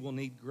when we will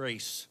need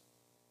grace.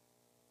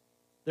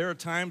 There are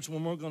times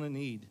when we're going to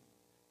need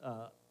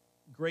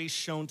grace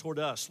shown toward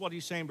us. What are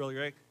you saying, Brother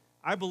Greg?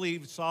 I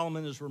believe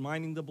Solomon is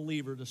reminding the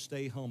believer to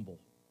stay humble.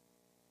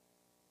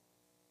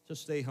 To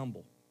stay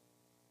humble.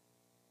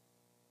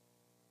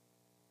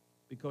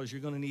 Because you're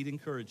going to need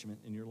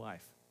encouragement in your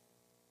life.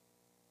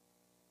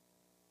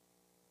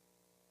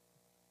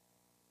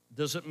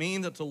 Does it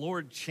mean that the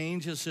Lord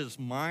changes his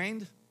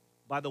mind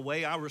by the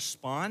way I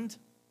respond?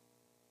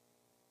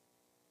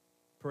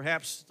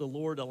 Perhaps the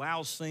Lord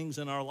allows things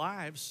in our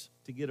lives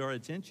to get our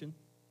attention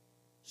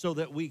so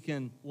that we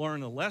can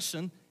learn a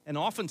lesson. And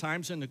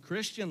oftentimes in the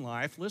Christian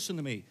life, listen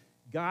to me,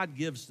 God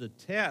gives the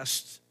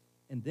test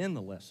and then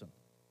the lesson.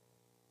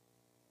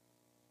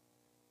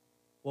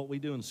 What we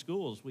do in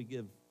school is we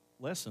give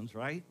lessons,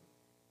 right?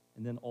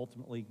 And then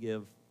ultimately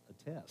give a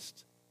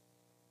test.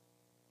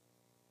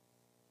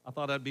 I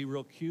thought I'd be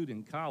real cute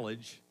in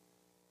college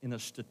in a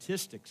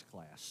statistics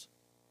class.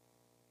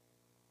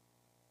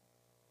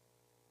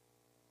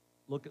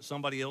 Look at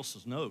somebody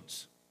else's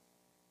notes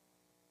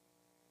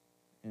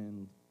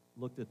and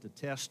looked at the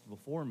test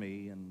before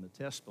me, and the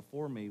test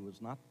before me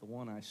was not the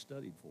one I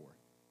studied for.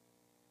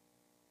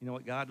 You know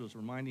what God was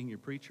reminding your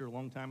preacher a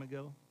long time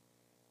ago?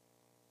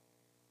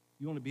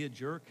 You want to be a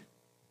jerk?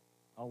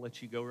 I'll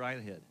let you go right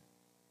ahead.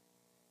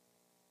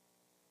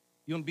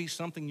 You want to be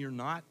something you're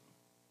not?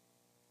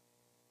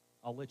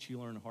 I'll let you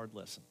learn a hard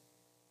lesson.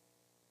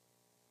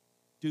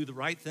 Do the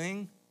right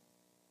thing,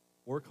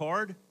 work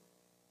hard,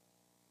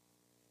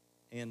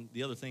 and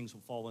the other things will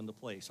fall into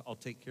place. I'll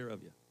take care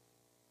of you.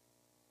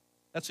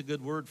 That's a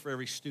good word for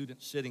every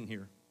student sitting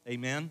here.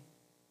 Amen?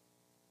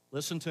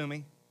 Listen to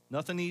me.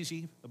 Nothing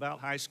easy about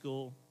high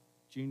school,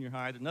 junior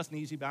high, nothing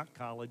easy about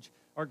college.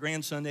 Our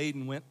grandson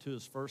Aiden went to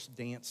his first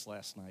dance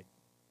last night.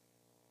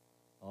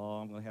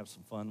 Oh, I'm going to have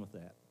some fun with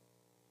that.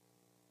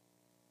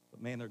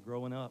 But man, they're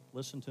growing up.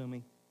 Listen to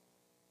me.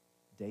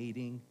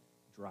 Dating,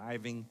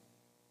 driving,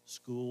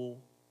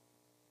 school.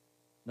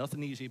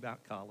 Nothing easy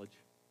about college.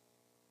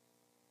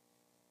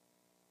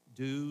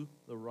 Do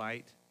the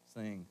right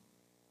thing.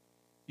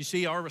 You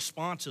see, our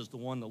response is the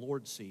one the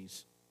Lord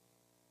sees.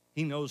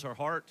 He knows our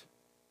heart,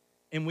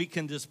 and we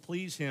can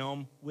displease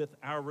him with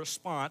our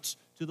response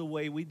to the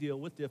way we deal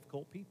with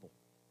difficult people.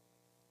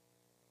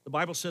 The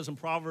Bible says in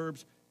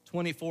Proverbs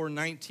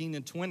 24:19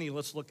 and 20,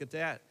 let's look at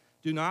that.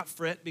 "Do not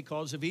fret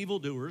because of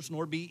evildoers,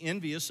 nor be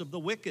envious of the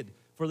wicked,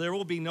 for there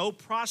will be no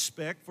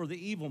prospect for the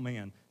evil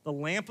man. The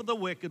lamp of the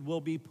wicked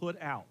will be put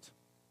out."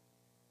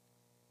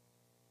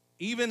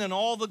 Even in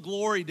all the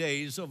glory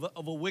days of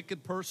a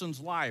wicked person's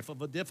life,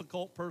 of a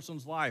difficult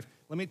person's life,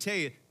 let me tell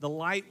you, the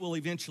light will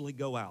eventually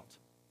go out.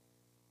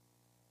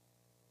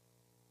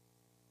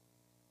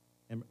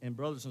 And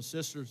brothers and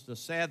sisters, the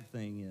sad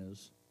thing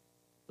is,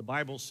 the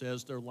Bible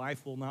says their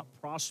life will not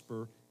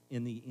prosper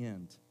in the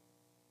end.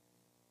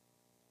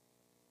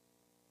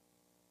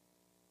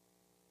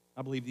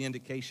 I believe the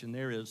indication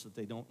there is that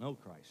they don't know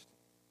Christ.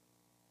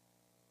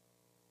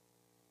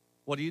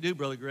 What do you do,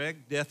 Brother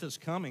Greg? Death is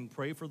coming.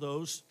 Pray for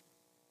those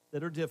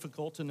that are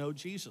difficult to know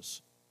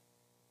Jesus.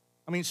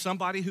 I mean,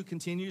 somebody who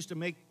continues to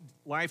make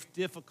life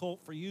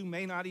difficult for you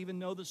may not even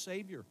know the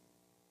Savior.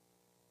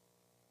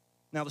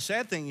 Now, the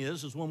sad thing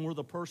is when we're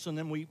the person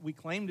and we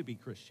claim to be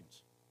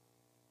Christians.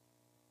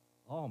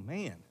 Oh,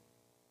 man.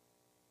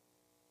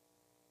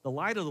 The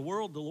light of the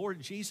world, the Lord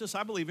Jesus,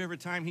 I believe every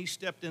time he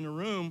stepped in a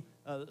room,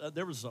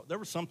 there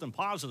was something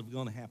positive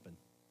going to happen.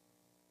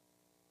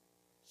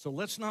 So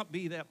let's not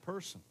be that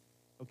person.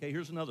 Okay,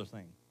 here's another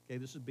thing. Okay,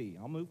 this is B.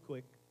 I'll move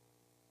quick.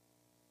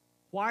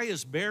 Why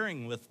is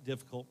bearing with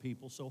difficult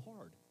people so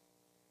hard?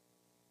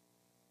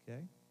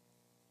 Okay,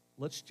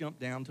 let's jump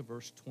down to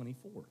verse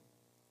 24.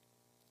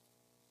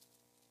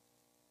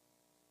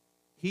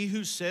 "He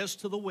who says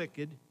to the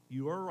wicked,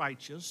 'You are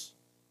righteous,'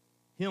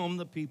 him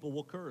the people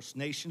will curse.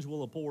 Nations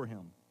will abhor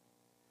him.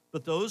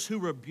 But those who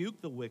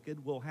rebuke the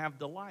wicked will have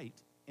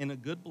delight, and a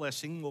good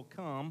blessing will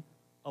come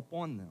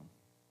upon them."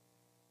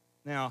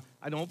 Now,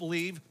 I don't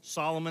believe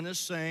Solomon is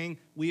saying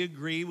we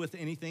agree with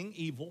anything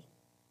evil.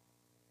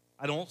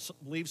 I don't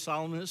believe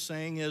Solomon is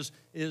saying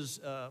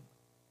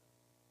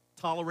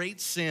tolerate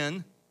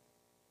sin.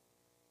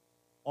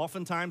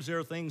 Oftentimes there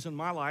are things in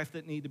my life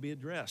that need to be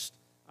addressed.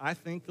 I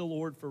thank the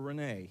Lord for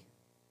Renee.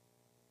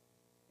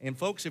 And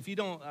folks, if you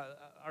don't,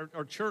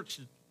 our church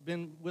has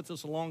been with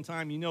us a long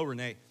time. You know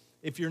Renee.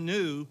 If you're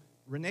new,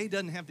 Renee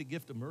doesn't have the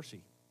gift of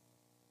mercy.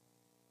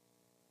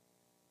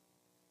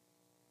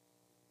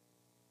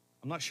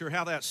 I'm not sure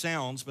how that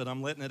sounds, but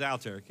I'm letting it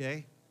out there,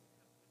 okay?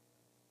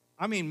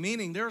 I mean,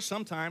 meaning there are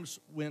some times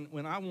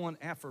when I want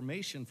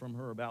affirmation from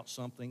her about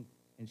something,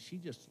 and she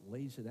just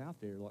lays it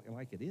out there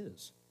like it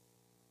is.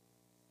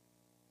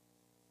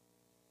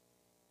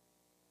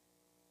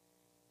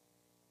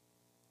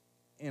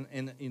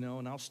 And you know,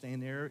 and I'll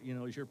stand there, you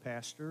know, as your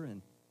pastor,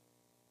 and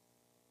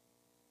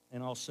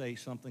I'll say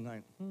something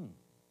like,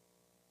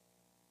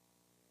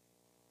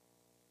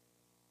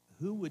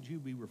 who would you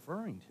be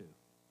referring to?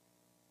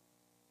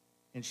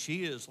 And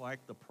she is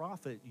like the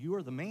prophet.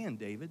 You're the man,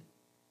 David.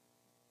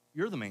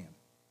 You're the man.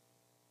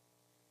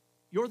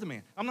 You're the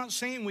man. I'm not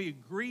saying we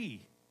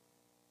agree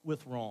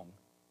with wrong,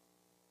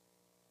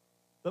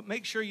 but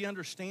make sure you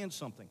understand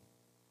something.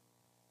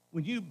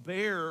 When you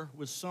bear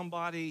with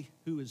somebody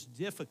who is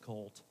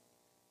difficult,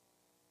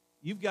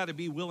 you've got to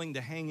be willing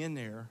to hang in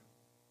there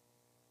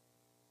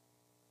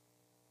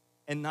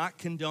and not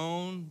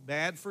condone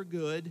bad for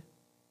good.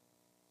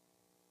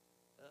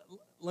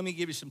 Let me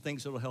give you some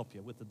things that will help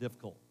you with the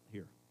difficult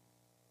here.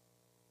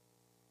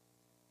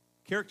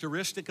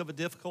 Characteristic of a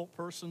difficult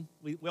person,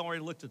 we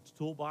already looked at the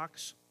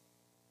toolbox.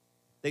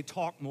 They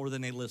talk more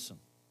than they listen.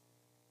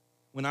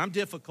 When I'm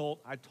difficult,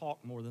 I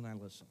talk more than I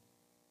listen.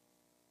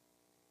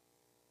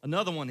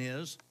 Another one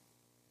is,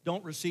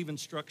 don't receive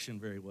instruction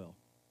very well.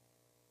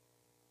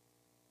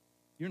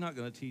 You're not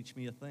going to teach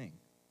me a thing.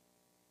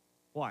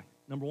 Why?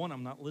 Number one,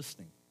 I'm not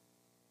listening.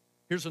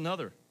 Here's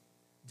another.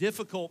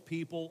 Difficult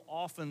people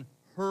often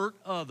hurt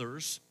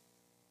others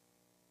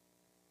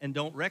and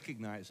don't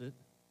recognize it.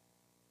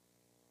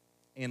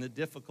 And a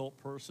difficult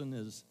person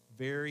is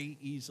very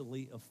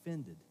easily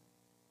offended.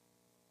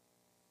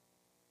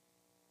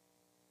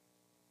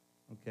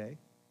 Okay?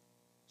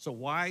 So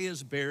why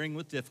is bearing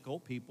with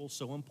difficult people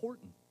so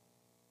important?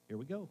 Here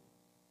we go.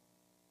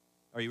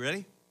 Are you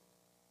ready?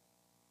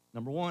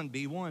 Number one,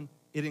 B1,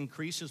 it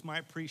increases my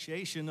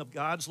appreciation of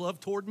God's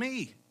love toward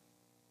me.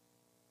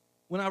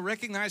 When I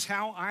recognize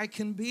how I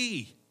can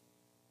be.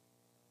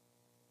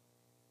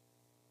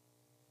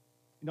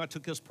 You know, I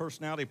took this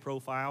personality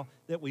profile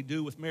that we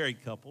do with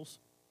married couples,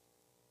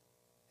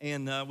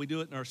 and we do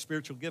it in our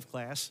spiritual gift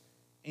class,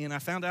 and I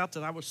found out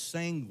that I was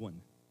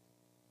sanguine.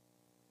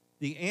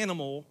 The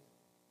animal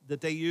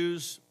that they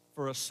use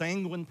for a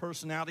sanguine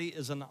personality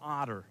is an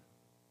otter.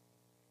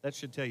 That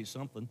should tell you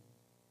something.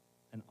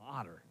 An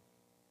otter.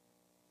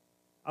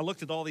 I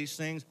looked at all these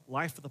things,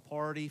 life of the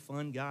party,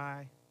 fun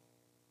guy.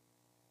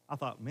 I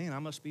thought, man, I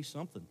must be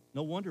something.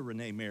 No wonder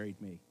Renee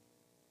married me.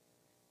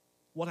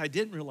 What I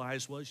didn't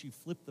realize was you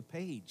flip the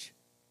page,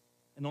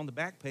 and on the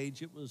back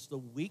page it was the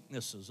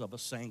weaknesses of a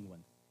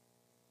sanguine.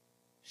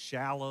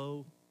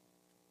 Shallow,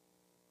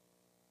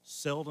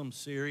 seldom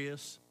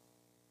serious.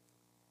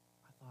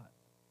 I thought,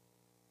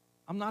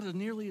 I'm not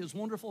nearly as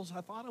wonderful as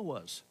I thought I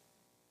was.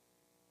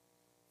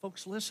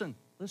 Folks, listen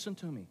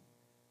to me.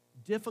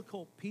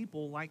 Difficult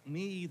people like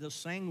me, the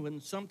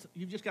sanguine,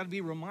 you've just got to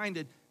be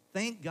reminded,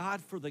 thank God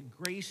for the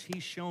grace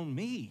He's shown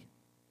me.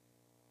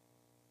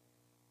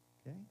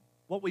 Okay?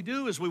 What we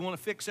do is we want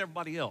to fix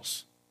everybody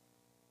else.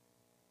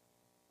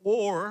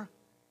 Or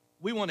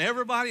we want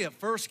everybody at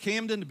First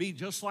Camden to be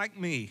just like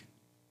me.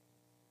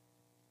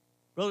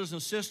 Brothers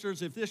and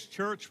sisters, if this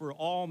church were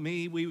all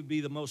me, we would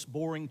be the most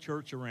boring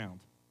church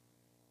around.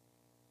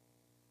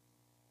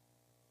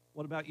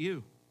 What about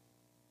you?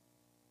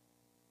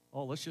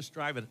 Oh, let's just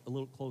drive it a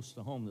little close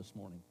to home this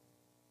morning.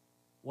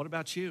 What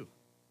about you?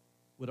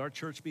 Would our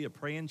church be a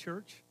praying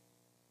church?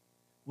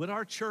 Would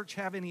our church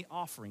have any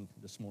offering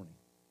this morning?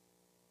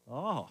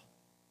 Oh.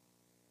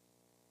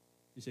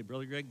 You say,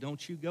 Brother Greg,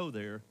 don't you go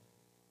there.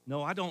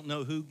 No, I don't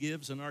know who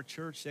gives in our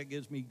church. That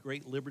gives me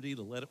great liberty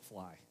to let it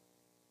fly.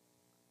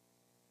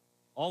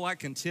 All I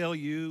can tell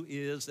you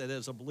is that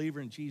as a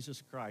believer in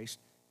Jesus Christ,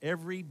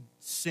 every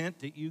cent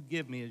that you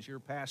give me as your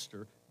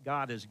pastor,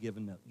 God has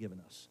given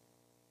us.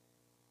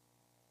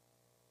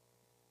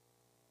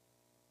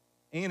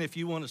 And if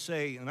you want to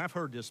say, and I've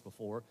heard this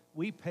before,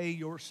 we pay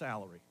your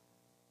salary.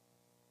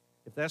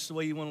 If that's the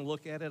way you want to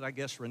look at it, I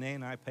guess Renee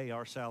and I pay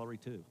our salary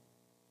too.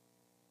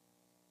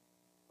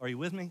 Are you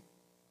with me?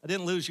 I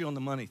didn't lose you on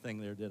the money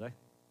thing there, did I?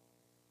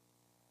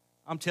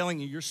 I'm telling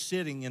you, you're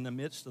sitting in the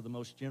midst of the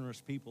most generous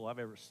people I've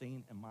ever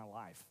seen in my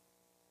life.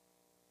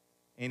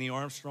 Annie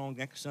Armstrong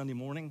next Sunday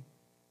morning.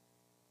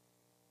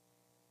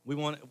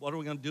 What are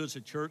we going to do as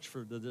a church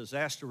for the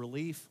disaster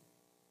relief?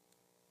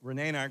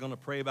 Renee and I are going to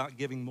pray about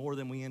giving more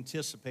than we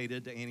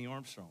anticipated to Annie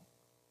Armstrong.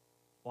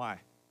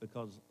 Why?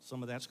 Because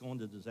some of that's going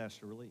to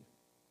disaster relief.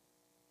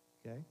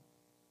 Okay?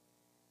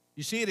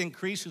 You see, it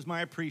increases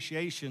my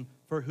appreciation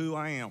for who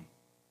I am.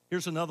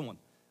 Here's another one.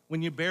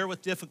 When you bear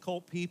with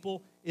difficult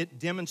people, it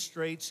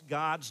demonstrates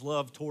God's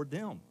love toward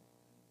them.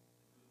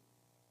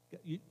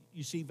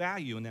 You see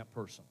value in that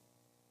person.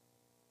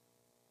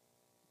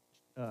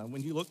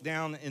 When you look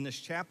down in this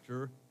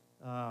chapter,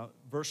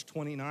 verse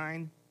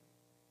 29.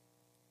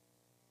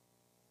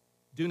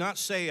 Do not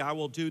say, I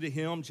will do to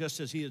him just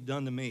as he has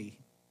done to me.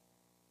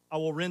 I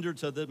will render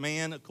to the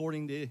man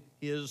according to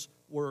his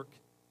work.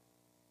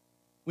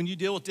 When you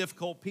deal with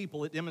difficult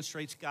people, it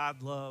demonstrates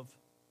God's love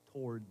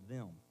toward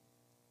them.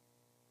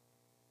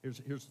 Here's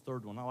the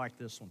third one. I like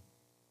this one.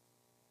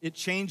 It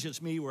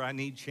changes me where I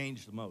need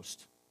change the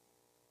most.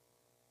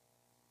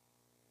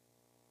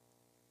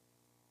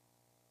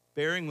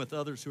 Bearing with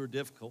others who are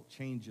difficult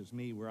changes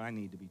me where I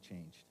need to be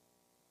changed.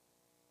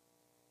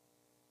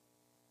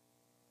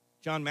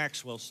 John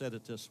Maxwell said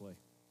it this way.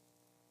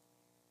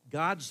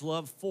 God's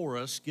love for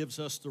us gives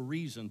us the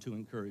reason to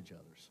encourage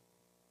others.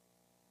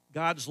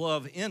 God's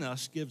love in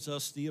us gives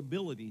us the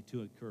ability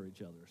to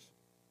encourage others.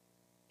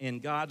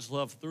 And God's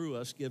love through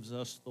us gives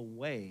us the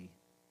way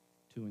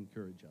to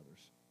encourage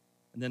others.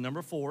 And then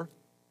number 4,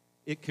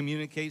 it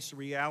communicates the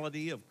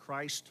reality of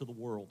Christ to the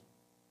world.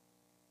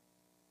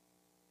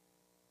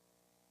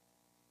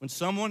 When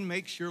someone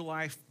makes your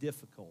life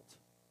difficult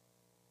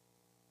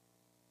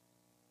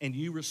and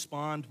you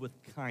respond with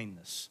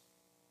kindness,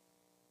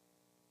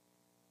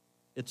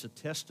 it's a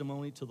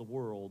testimony to the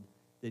world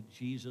that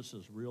Jesus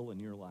is real in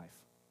your life.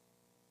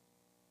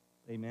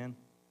 Amen?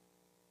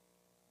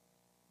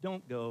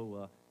 Don't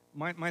go.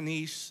 My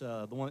niece,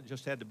 the one that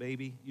just had the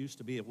baby, used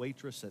to be a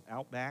waitress at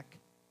Outback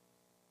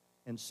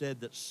and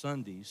said that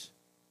Sundays,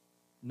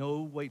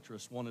 no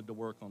waitress wanted to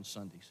work on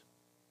Sundays.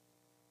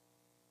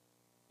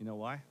 You know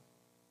why?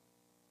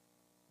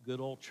 Good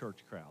old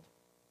church crowd.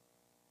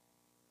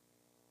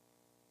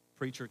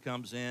 Preacher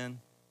comes in,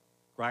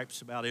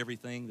 gripes about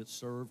everything that's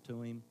served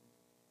to him.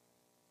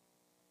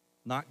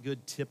 Not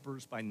good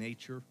tippers by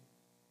nature.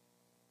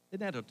 Isn't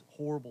that a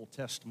horrible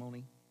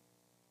testimony?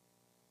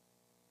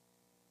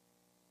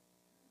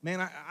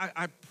 Man,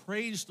 I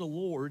praise the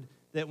Lord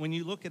that when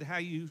you look at how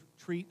you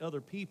treat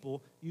other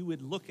people, you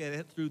would look at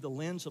it through the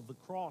lens of the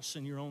cross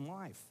in your own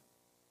life.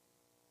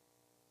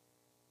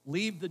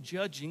 Leave the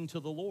judging to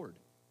the Lord.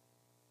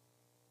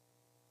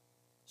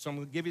 So I'm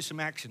going to give you some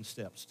action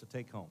steps to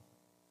take home.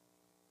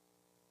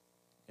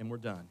 And we're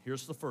done.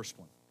 Here's the first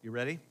one. You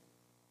ready?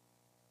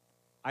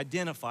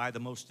 Identify the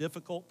most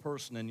difficult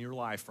person in your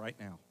life right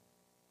now.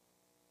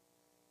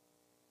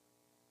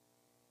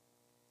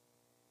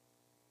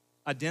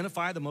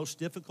 Identify the most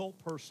difficult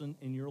person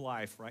in your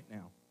life right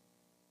now.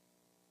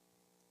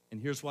 And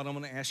here's what I'm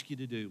going to ask you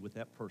to do with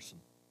that person.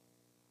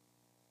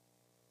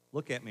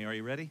 Look at me. Are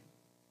you ready?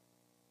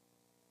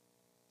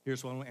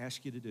 Here's what I'm going to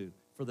ask you to do.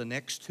 For the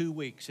next 2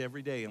 weeks,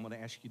 every day, I'm going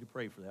to ask you to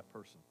pray for that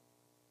person.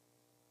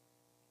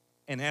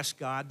 And ask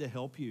God to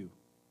help you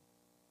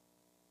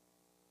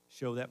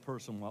show that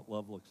person what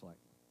love looks like.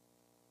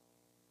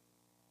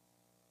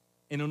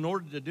 And in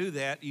order to do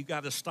that, you've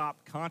got to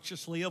stop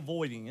consciously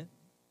avoiding it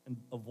and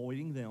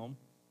avoiding them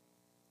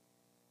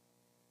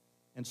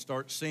and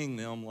start seeing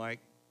them like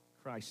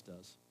Christ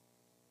does.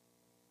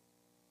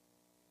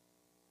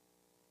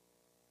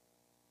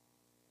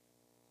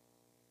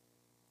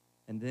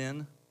 And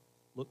then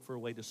look for a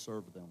way to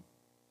serve them.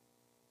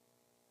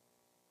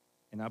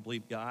 And I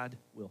believe God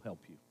will help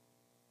you.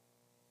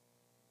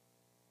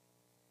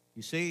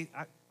 You see,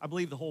 I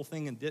believe the whole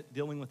thing in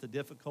dealing with the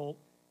difficult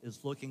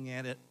is looking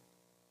at it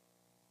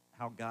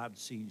how God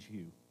sees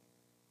you.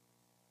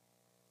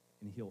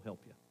 And he'll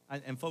help you.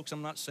 And folks,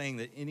 I'm not saying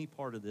that any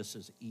part of this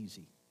is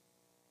easy.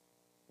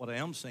 What I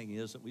am saying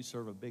is that we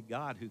serve a big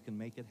God who can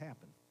make it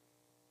happen.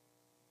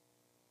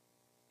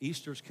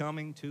 Easter's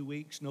coming, 2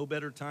 weeks. No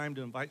better time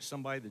to invite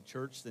somebody to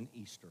church than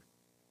Easter.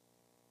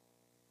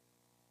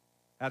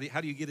 How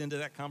do you get into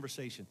that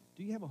conversation?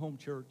 Do you have a home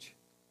church?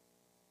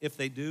 If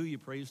they do, you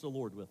praise the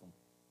Lord with them.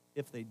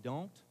 If they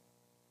don't,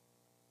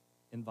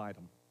 invite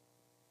them.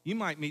 You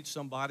might meet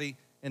somebody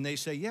and they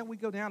say, yeah, we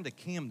go down to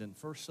Camden,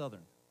 First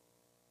Southern.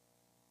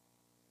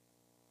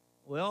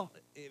 Well,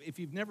 if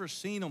you've never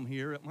seen them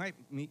here, it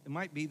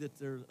might be that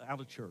they're out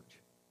of church.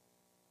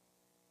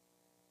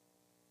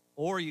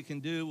 Or you can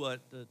do what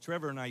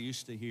Trevor and I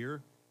used to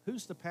hear.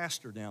 Who's the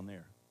pastor down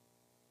there?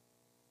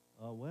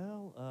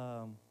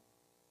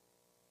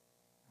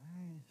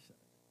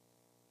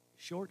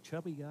 Short,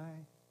 chubby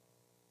guy.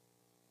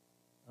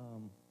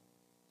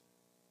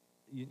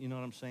 You know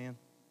what I'm saying?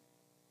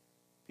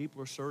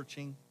 People are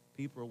searching.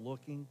 People are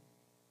looking.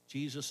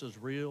 Jesus is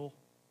real.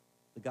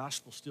 The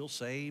gospel still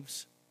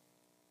saves.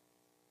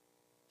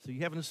 So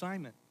you have an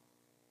assignment.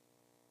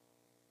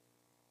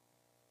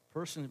 The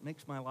person that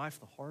makes my life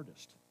the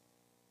hardest.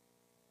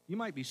 You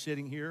might be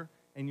sitting here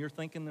and you're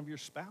thinking of your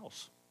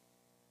spouse.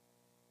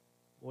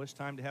 Well, it's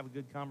time to have a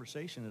good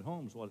conversation at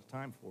home is what it's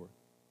time for.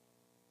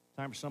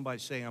 Time for somebody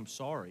to say, I'm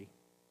sorry.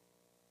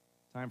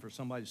 Time for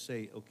somebody to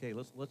say, okay,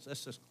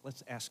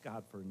 let's ask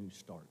God for a new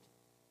start.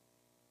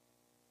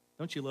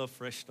 Don't you love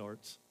fresh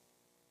starts?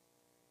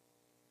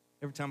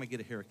 Every time I get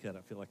a haircut,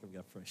 I feel like I've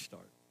got a fresh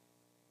start.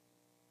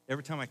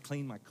 Every time I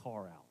clean my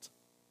car out,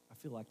 I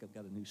feel like I've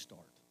got a new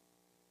start.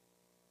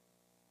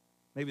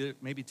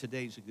 Maybe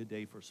today's a good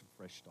day for some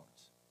fresh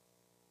starts.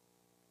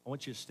 I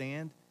want you to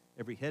stand,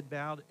 every head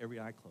bowed, every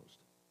eye closed.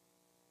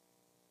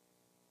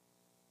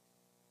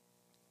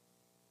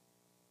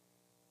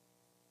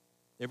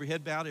 Every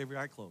head bowed, every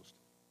eye closed.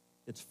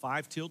 It's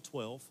 5 till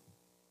 12.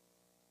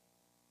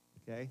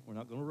 Okay? We're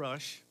not going to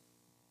rush.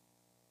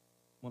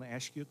 I want to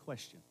ask you a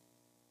question.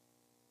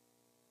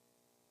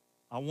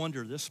 I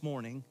wonder this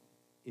morning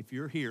if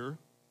you're here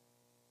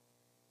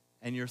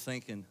and you're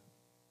thinking,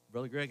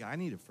 Brother Greg, I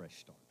need a fresh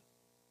start.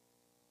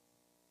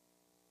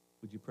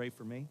 Would you pray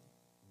for me?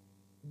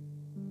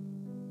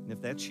 And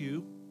if that's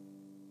you,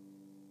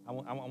 I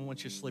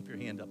want you to slip your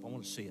hand up. I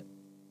want to see it.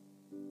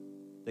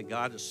 That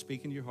God is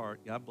speaking to your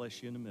heart. God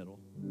bless you in the middle.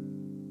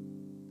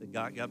 That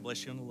God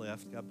bless you on the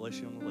left. God bless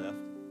you on the left.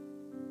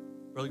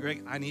 Brother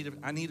Greg, I need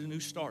a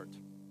new start.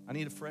 I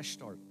need a fresh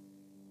start.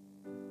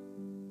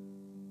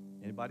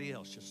 Anybody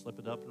else? Just slip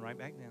it up and right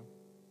back down.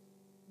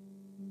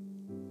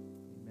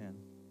 Amen.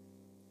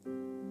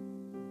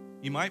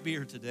 You might be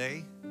here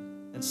today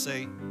and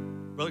say,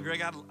 Brother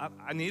Greg,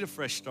 I need a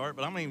fresh start,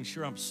 but I'm not even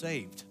sure I'm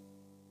saved.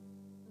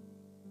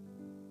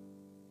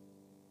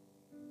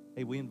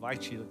 Hey, we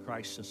invite you to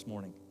Christ this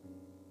morning.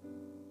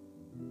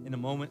 In a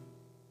moment,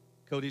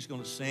 Cody's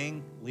going to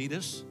sing, lead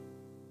us,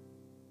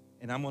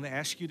 and I'm going to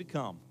ask you to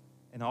come.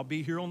 And I'll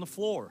be here on the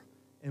floor,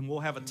 and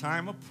we'll have a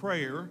time of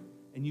prayer,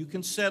 and you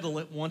can settle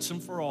it once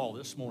and for all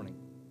this morning.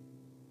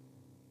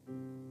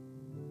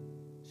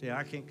 Say,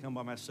 I can't come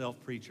by myself,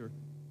 preacher.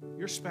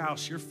 Your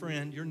spouse, your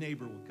friend, your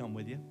neighbor will come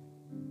with you.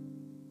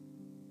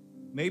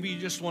 Maybe you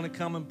just want to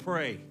come and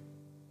pray.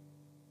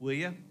 Will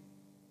you?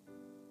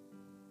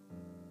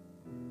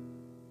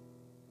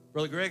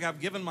 Brother Greg, I've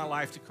given my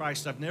life to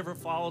Christ. I've never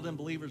followed in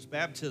believer's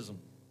baptism.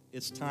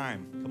 It's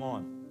time. Come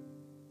on.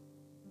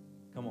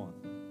 Come on.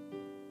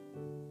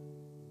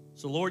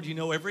 So, Lord, you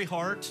know every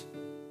heart.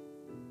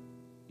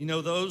 You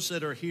know those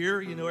that are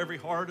here. You know every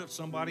heart of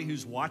somebody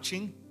who's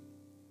watching.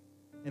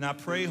 And I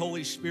pray,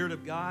 Holy Spirit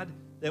of God,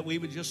 that we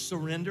would just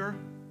surrender,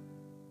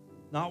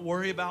 not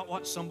worry about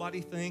what somebody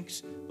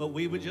thinks, but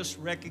we would just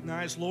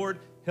recognize, Lord,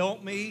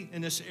 help me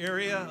in this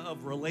area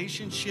of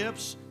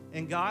relationships.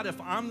 And God, if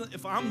I'm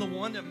the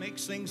one that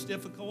makes things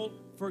difficult,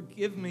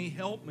 forgive me,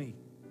 help me.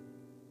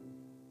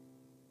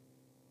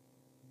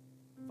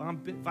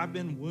 If I've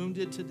been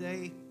wounded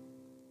today,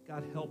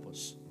 God, help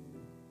us.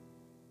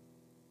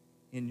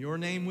 In your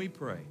name we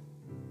pray.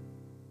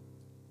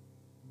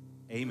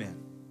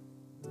 Amen.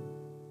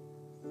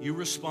 You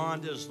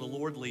respond as the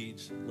Lord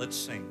leads. Let's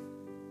sing.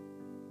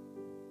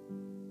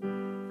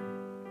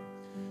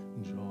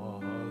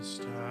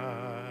 Just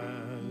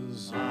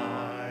as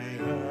I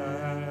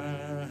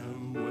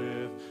am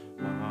without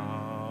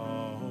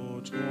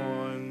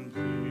one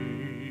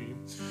plea,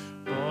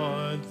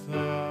 but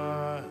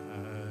that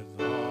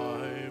thy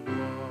blood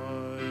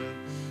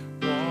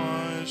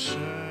was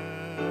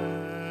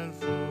shed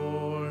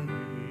for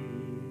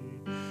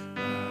me,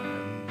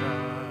 and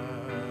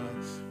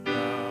that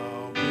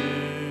thou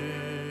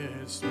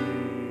bidst me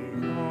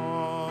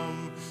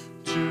come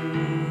to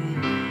thee,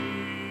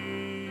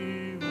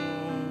 O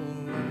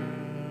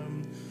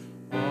Lamb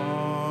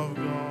of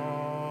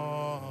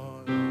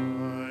God, I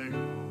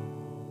come.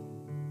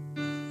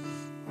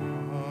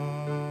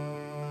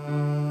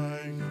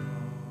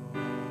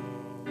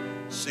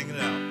 Sing it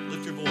out.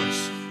 Lift your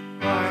voice.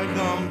 I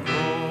come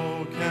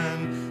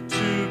broken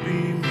to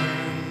be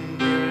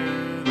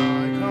mended.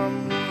 I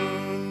come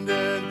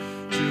wounded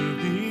to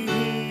be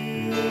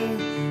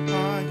healed.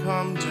 I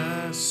come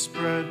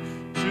desperate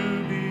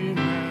to be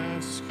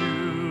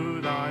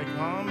rescued. I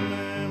come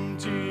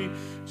empty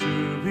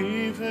to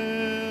be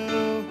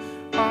filled.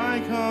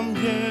 I come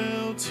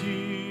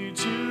guilty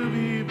to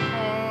be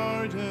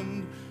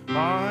pardoned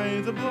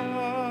by the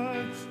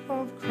blood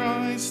of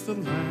Christ the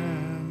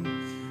Lamb.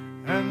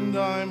 And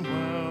I'm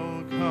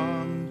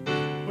welcomed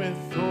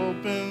with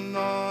open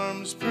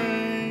arms,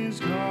 praise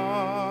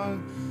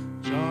God,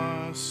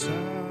 just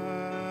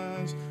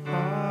as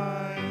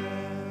I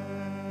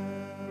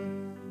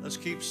am. Let's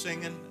keep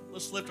singing.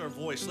 Let's lift our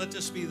voice. Let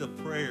this be the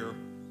prayer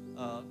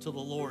to the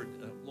Lord.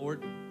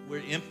 Lord,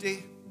 we're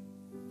empty.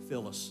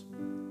 Fill us.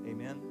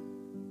 Amen.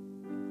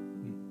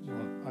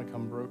 I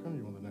come broken.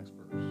 You want the next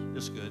verse?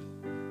 It's good.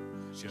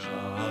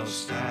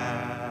 Just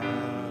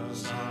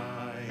as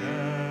I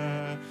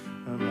am,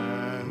 and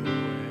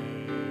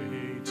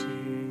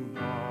waiting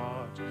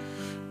not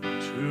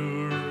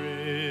to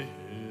rid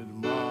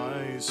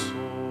my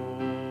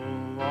soul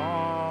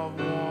of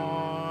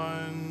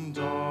one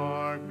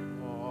dark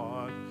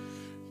thought,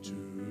 to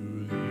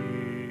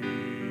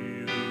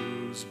thee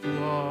whose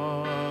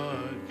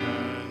blood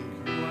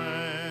can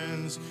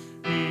cleanse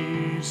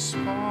each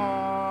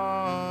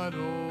spot, O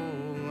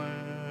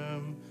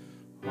Lamb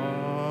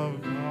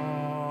of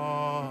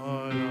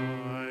God,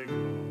 I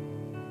come.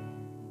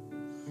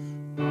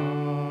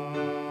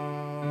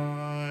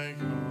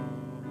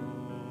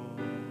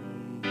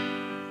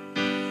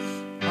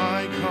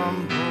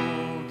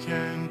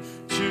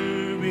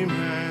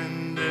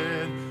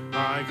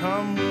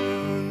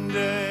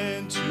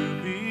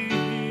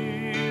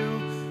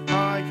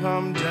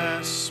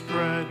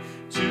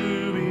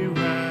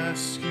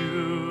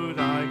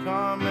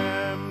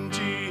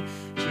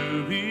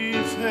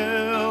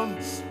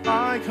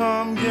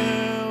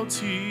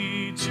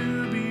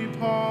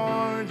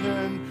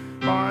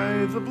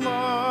 by the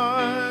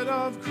blood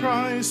of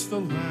Christ the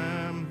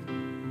Lamb,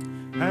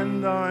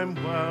 and I'm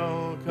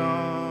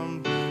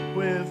welcomed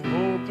with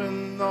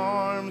open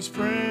arms.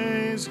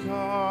 Praise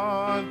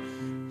God,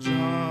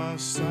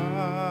 just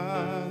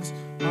as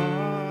I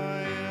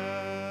am.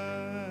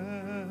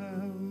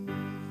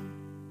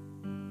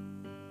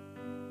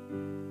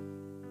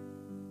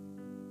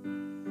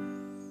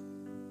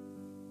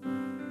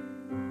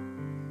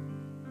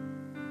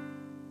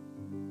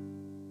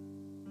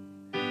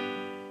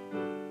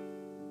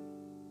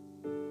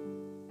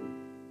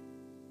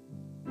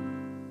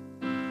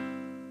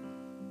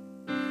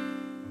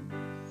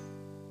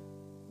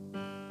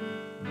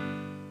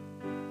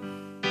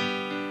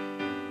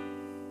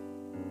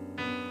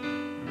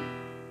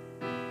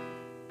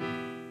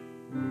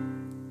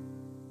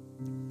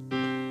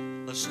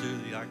 Let's do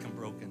the I Come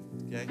Broken,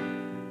 okay?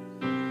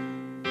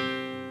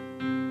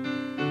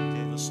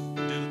 Okay, let's do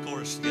the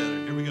chorus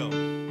together. Here we go.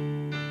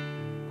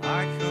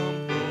 I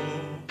come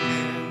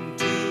broken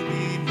to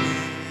be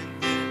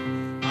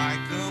mended. I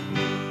come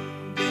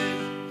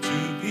wounded to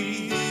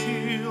be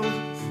healed.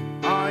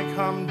 I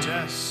come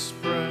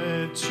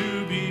desperate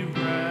to be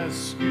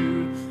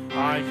rescued.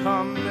 I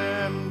come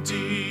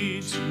empty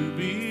to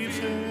be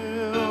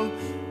filled.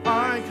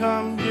 I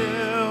come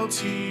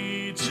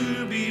guilty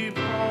to be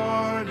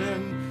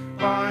pardoned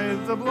by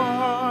the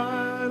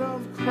blood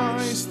of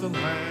Christ the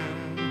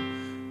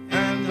Lamb.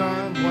 And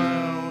I'm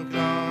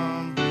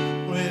welcome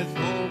with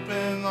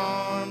open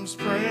arms.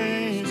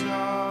 Praise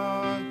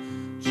God,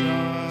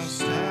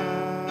 just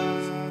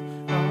as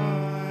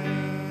I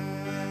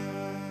am.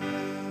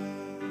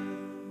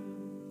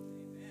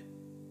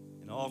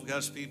 And all of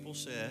God's people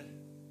said,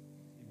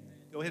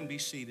 go ahead and be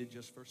seated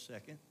just for a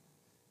second.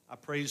 I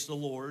praise the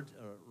Lord.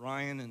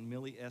 Ryan and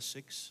Millie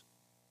Essex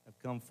have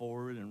come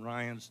forward, and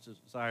Ryan's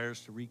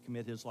desires to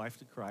recommit his life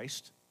to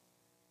Christ.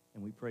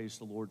 And we praise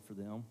the Lord for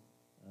them.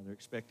 They're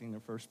expecting their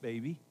first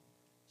baby,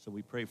 so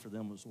we pray for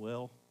them as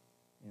well,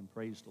 and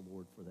praise the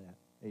Lord for that.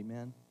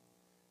 Amen.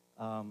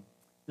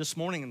 This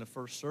morning in the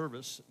first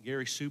service,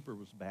 Gary Super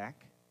was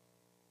back,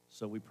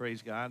 so we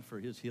praise God for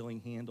his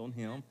healing hand on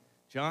him.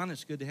 John,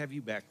 it's good to have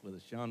you back with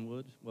us. John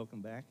Wood,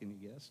 welcome back, and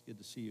your guest. Good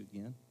to see you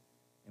again,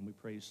 and we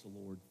praise the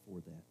Lord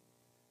for that.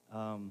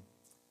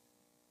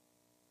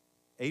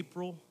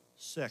 April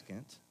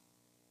 2nd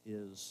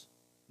is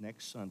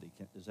next Sunday.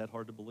 Is that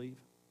hard to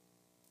believe?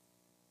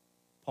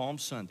 Palm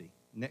Sunday.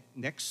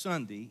 Next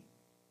Sunday,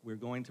 we're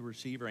going to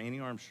receive our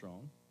Annie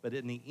Armstrong, but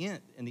in the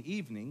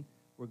evening,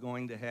 we're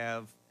going to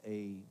have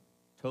a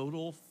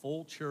total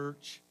full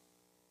church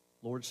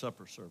Lord's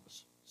Supper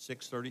service,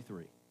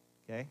 6:33,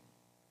 okay?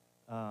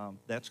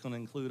 That's going to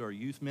include our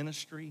youth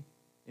ministry,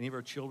 any of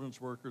our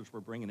children's workers. We're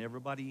bringing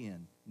everybody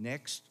in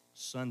next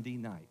Sunday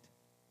night,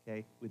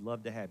 okay? We'd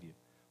love to have you.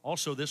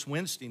 Also, this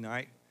Wednesday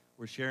night,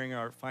 we're sharing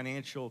our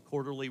financial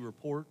quarterly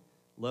report.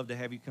 Love to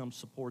have you come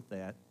support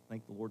that.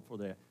 Thank the Lord for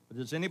that. But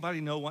does anybody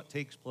know what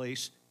takes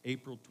place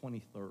April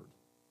 23rd?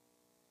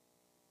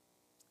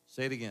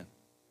 Say it again.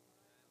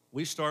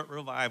 We start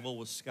revival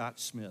with Scott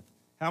Smith.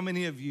 How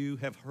many of you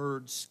have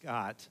heard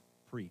Scott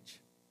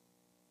preach?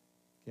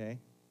 Okay?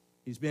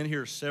 He's been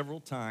here several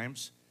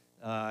times.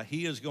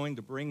 He is going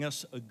to bring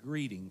us a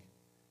greeting.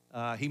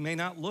 He may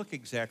not look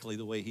exactly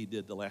the way he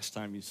did the last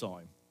time you saw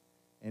him.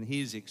 And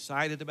he's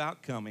excited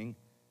about coming.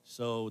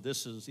 So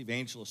this is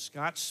Evangelist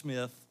Scott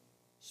Smith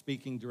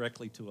speaking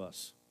directly to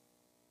us.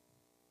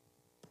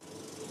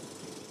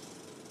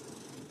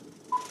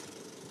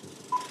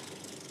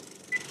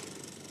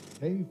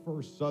 Hey,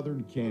 First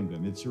Southern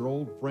Camden. It's your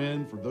old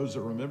friend, for those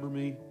that remember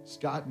me,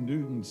 Scott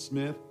Newton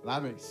Smith. And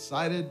I'm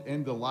excited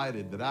and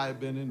delighted that I have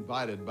been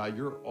invited by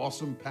your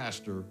awesome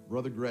pastor,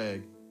 Brother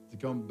Greg, to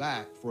come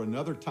back for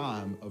another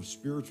time of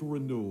spiritual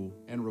renewal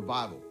and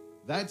revival.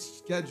 That's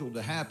scheduled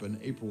to happen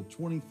April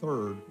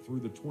 23rd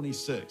through the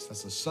 26th.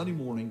 That's a Sunday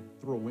morning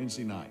through a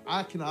Wednesday night.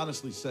 I can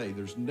honestly say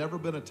there's never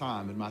been a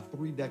time in my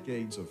 3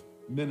 decades of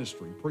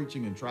ministry,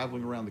 preaching, and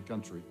traveling around the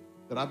country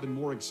that I've been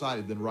more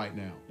excited than right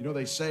now. You know,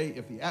 they say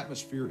if the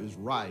atmosphere is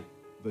right,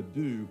 the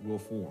dew will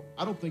form.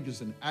 I don't think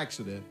it's an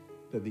accident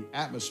that the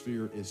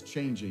atmosphere is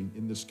changing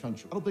in this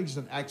country. I don't think it's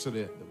an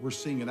accident that we're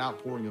seeing an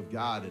outpouring of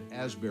God at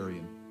Asbury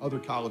and other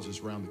colleges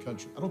around the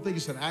country. I don't think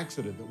it's an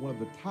accident that one of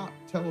the top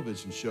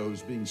television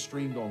shows being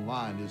streamed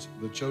online is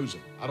The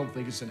Chosen. I don't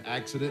think it's an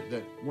accident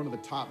that one of the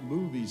top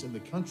movies in the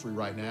country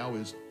right now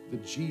is The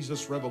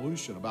Jesus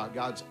Revolution, about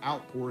God's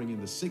outpouring in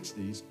the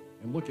 60s.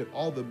 And look at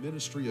all the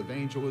ministry,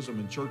 evangelism,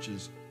 and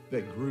churches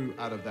that grew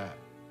out of that.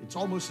 It's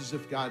almost as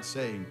if God's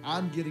saying,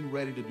 I'm getting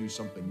ready to do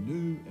something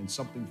new and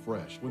something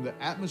fresh. When the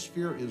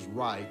atmosphere is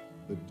right,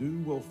 the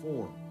dew will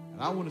form.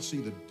 And I want to see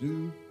the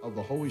dew of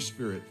the Holy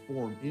Spirit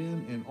form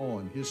in and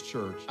on His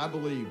church. I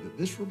believe that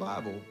this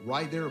revival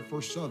right there at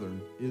First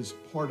Southern is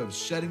part of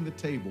setting the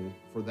table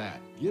for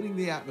that, getting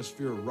the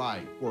atmosphere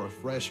right for a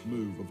fresh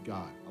move of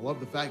God. I love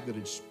the fact that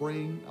it's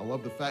spring. I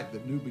love the fact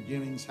that new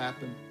beginnings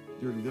happen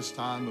during this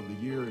time of the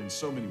year in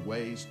so many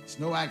ways. It's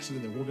no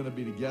accident that we're going to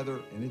be together,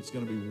 and it's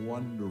going to be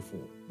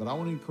wonderful. But I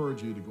want to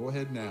encourage you to go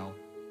ahead now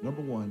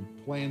Number one,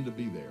 plan to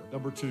be there.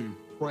 Number two,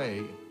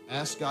 pray.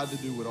 Ask God to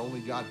do what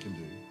only God can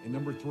do. And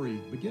number three,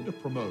 begin to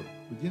promote.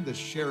 Begin to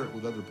share it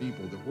with other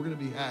people that we're going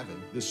to be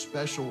having this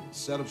special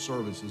set of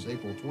services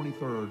April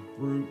 23rd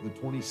through the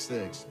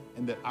 26th,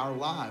 and that our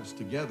lives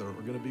together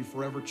are going to be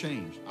forever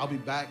changed. I'll be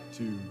back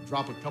to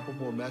drop a couple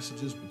more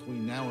messages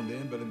between now and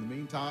then, but in the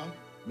meantime,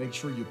 make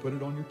sure you put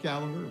it on your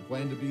calendar and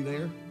plan to be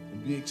there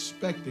and be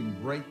expecting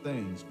great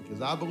things,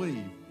 because I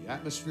believe the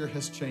atmosphere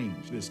has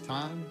changed. It is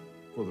time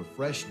for the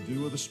fresh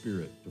dew of the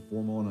Spirit to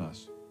form on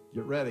us.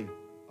 Get ready.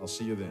 I'll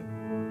see you then.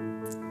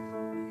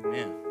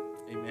 Amen.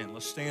 Amen.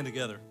 Let's stand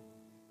together.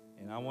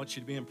 And I want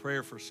you to be in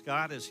prayer for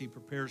Scott as he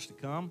prepares to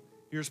come.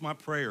 Here's my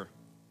prayer,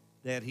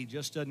 that he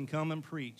just doesn't come and preach,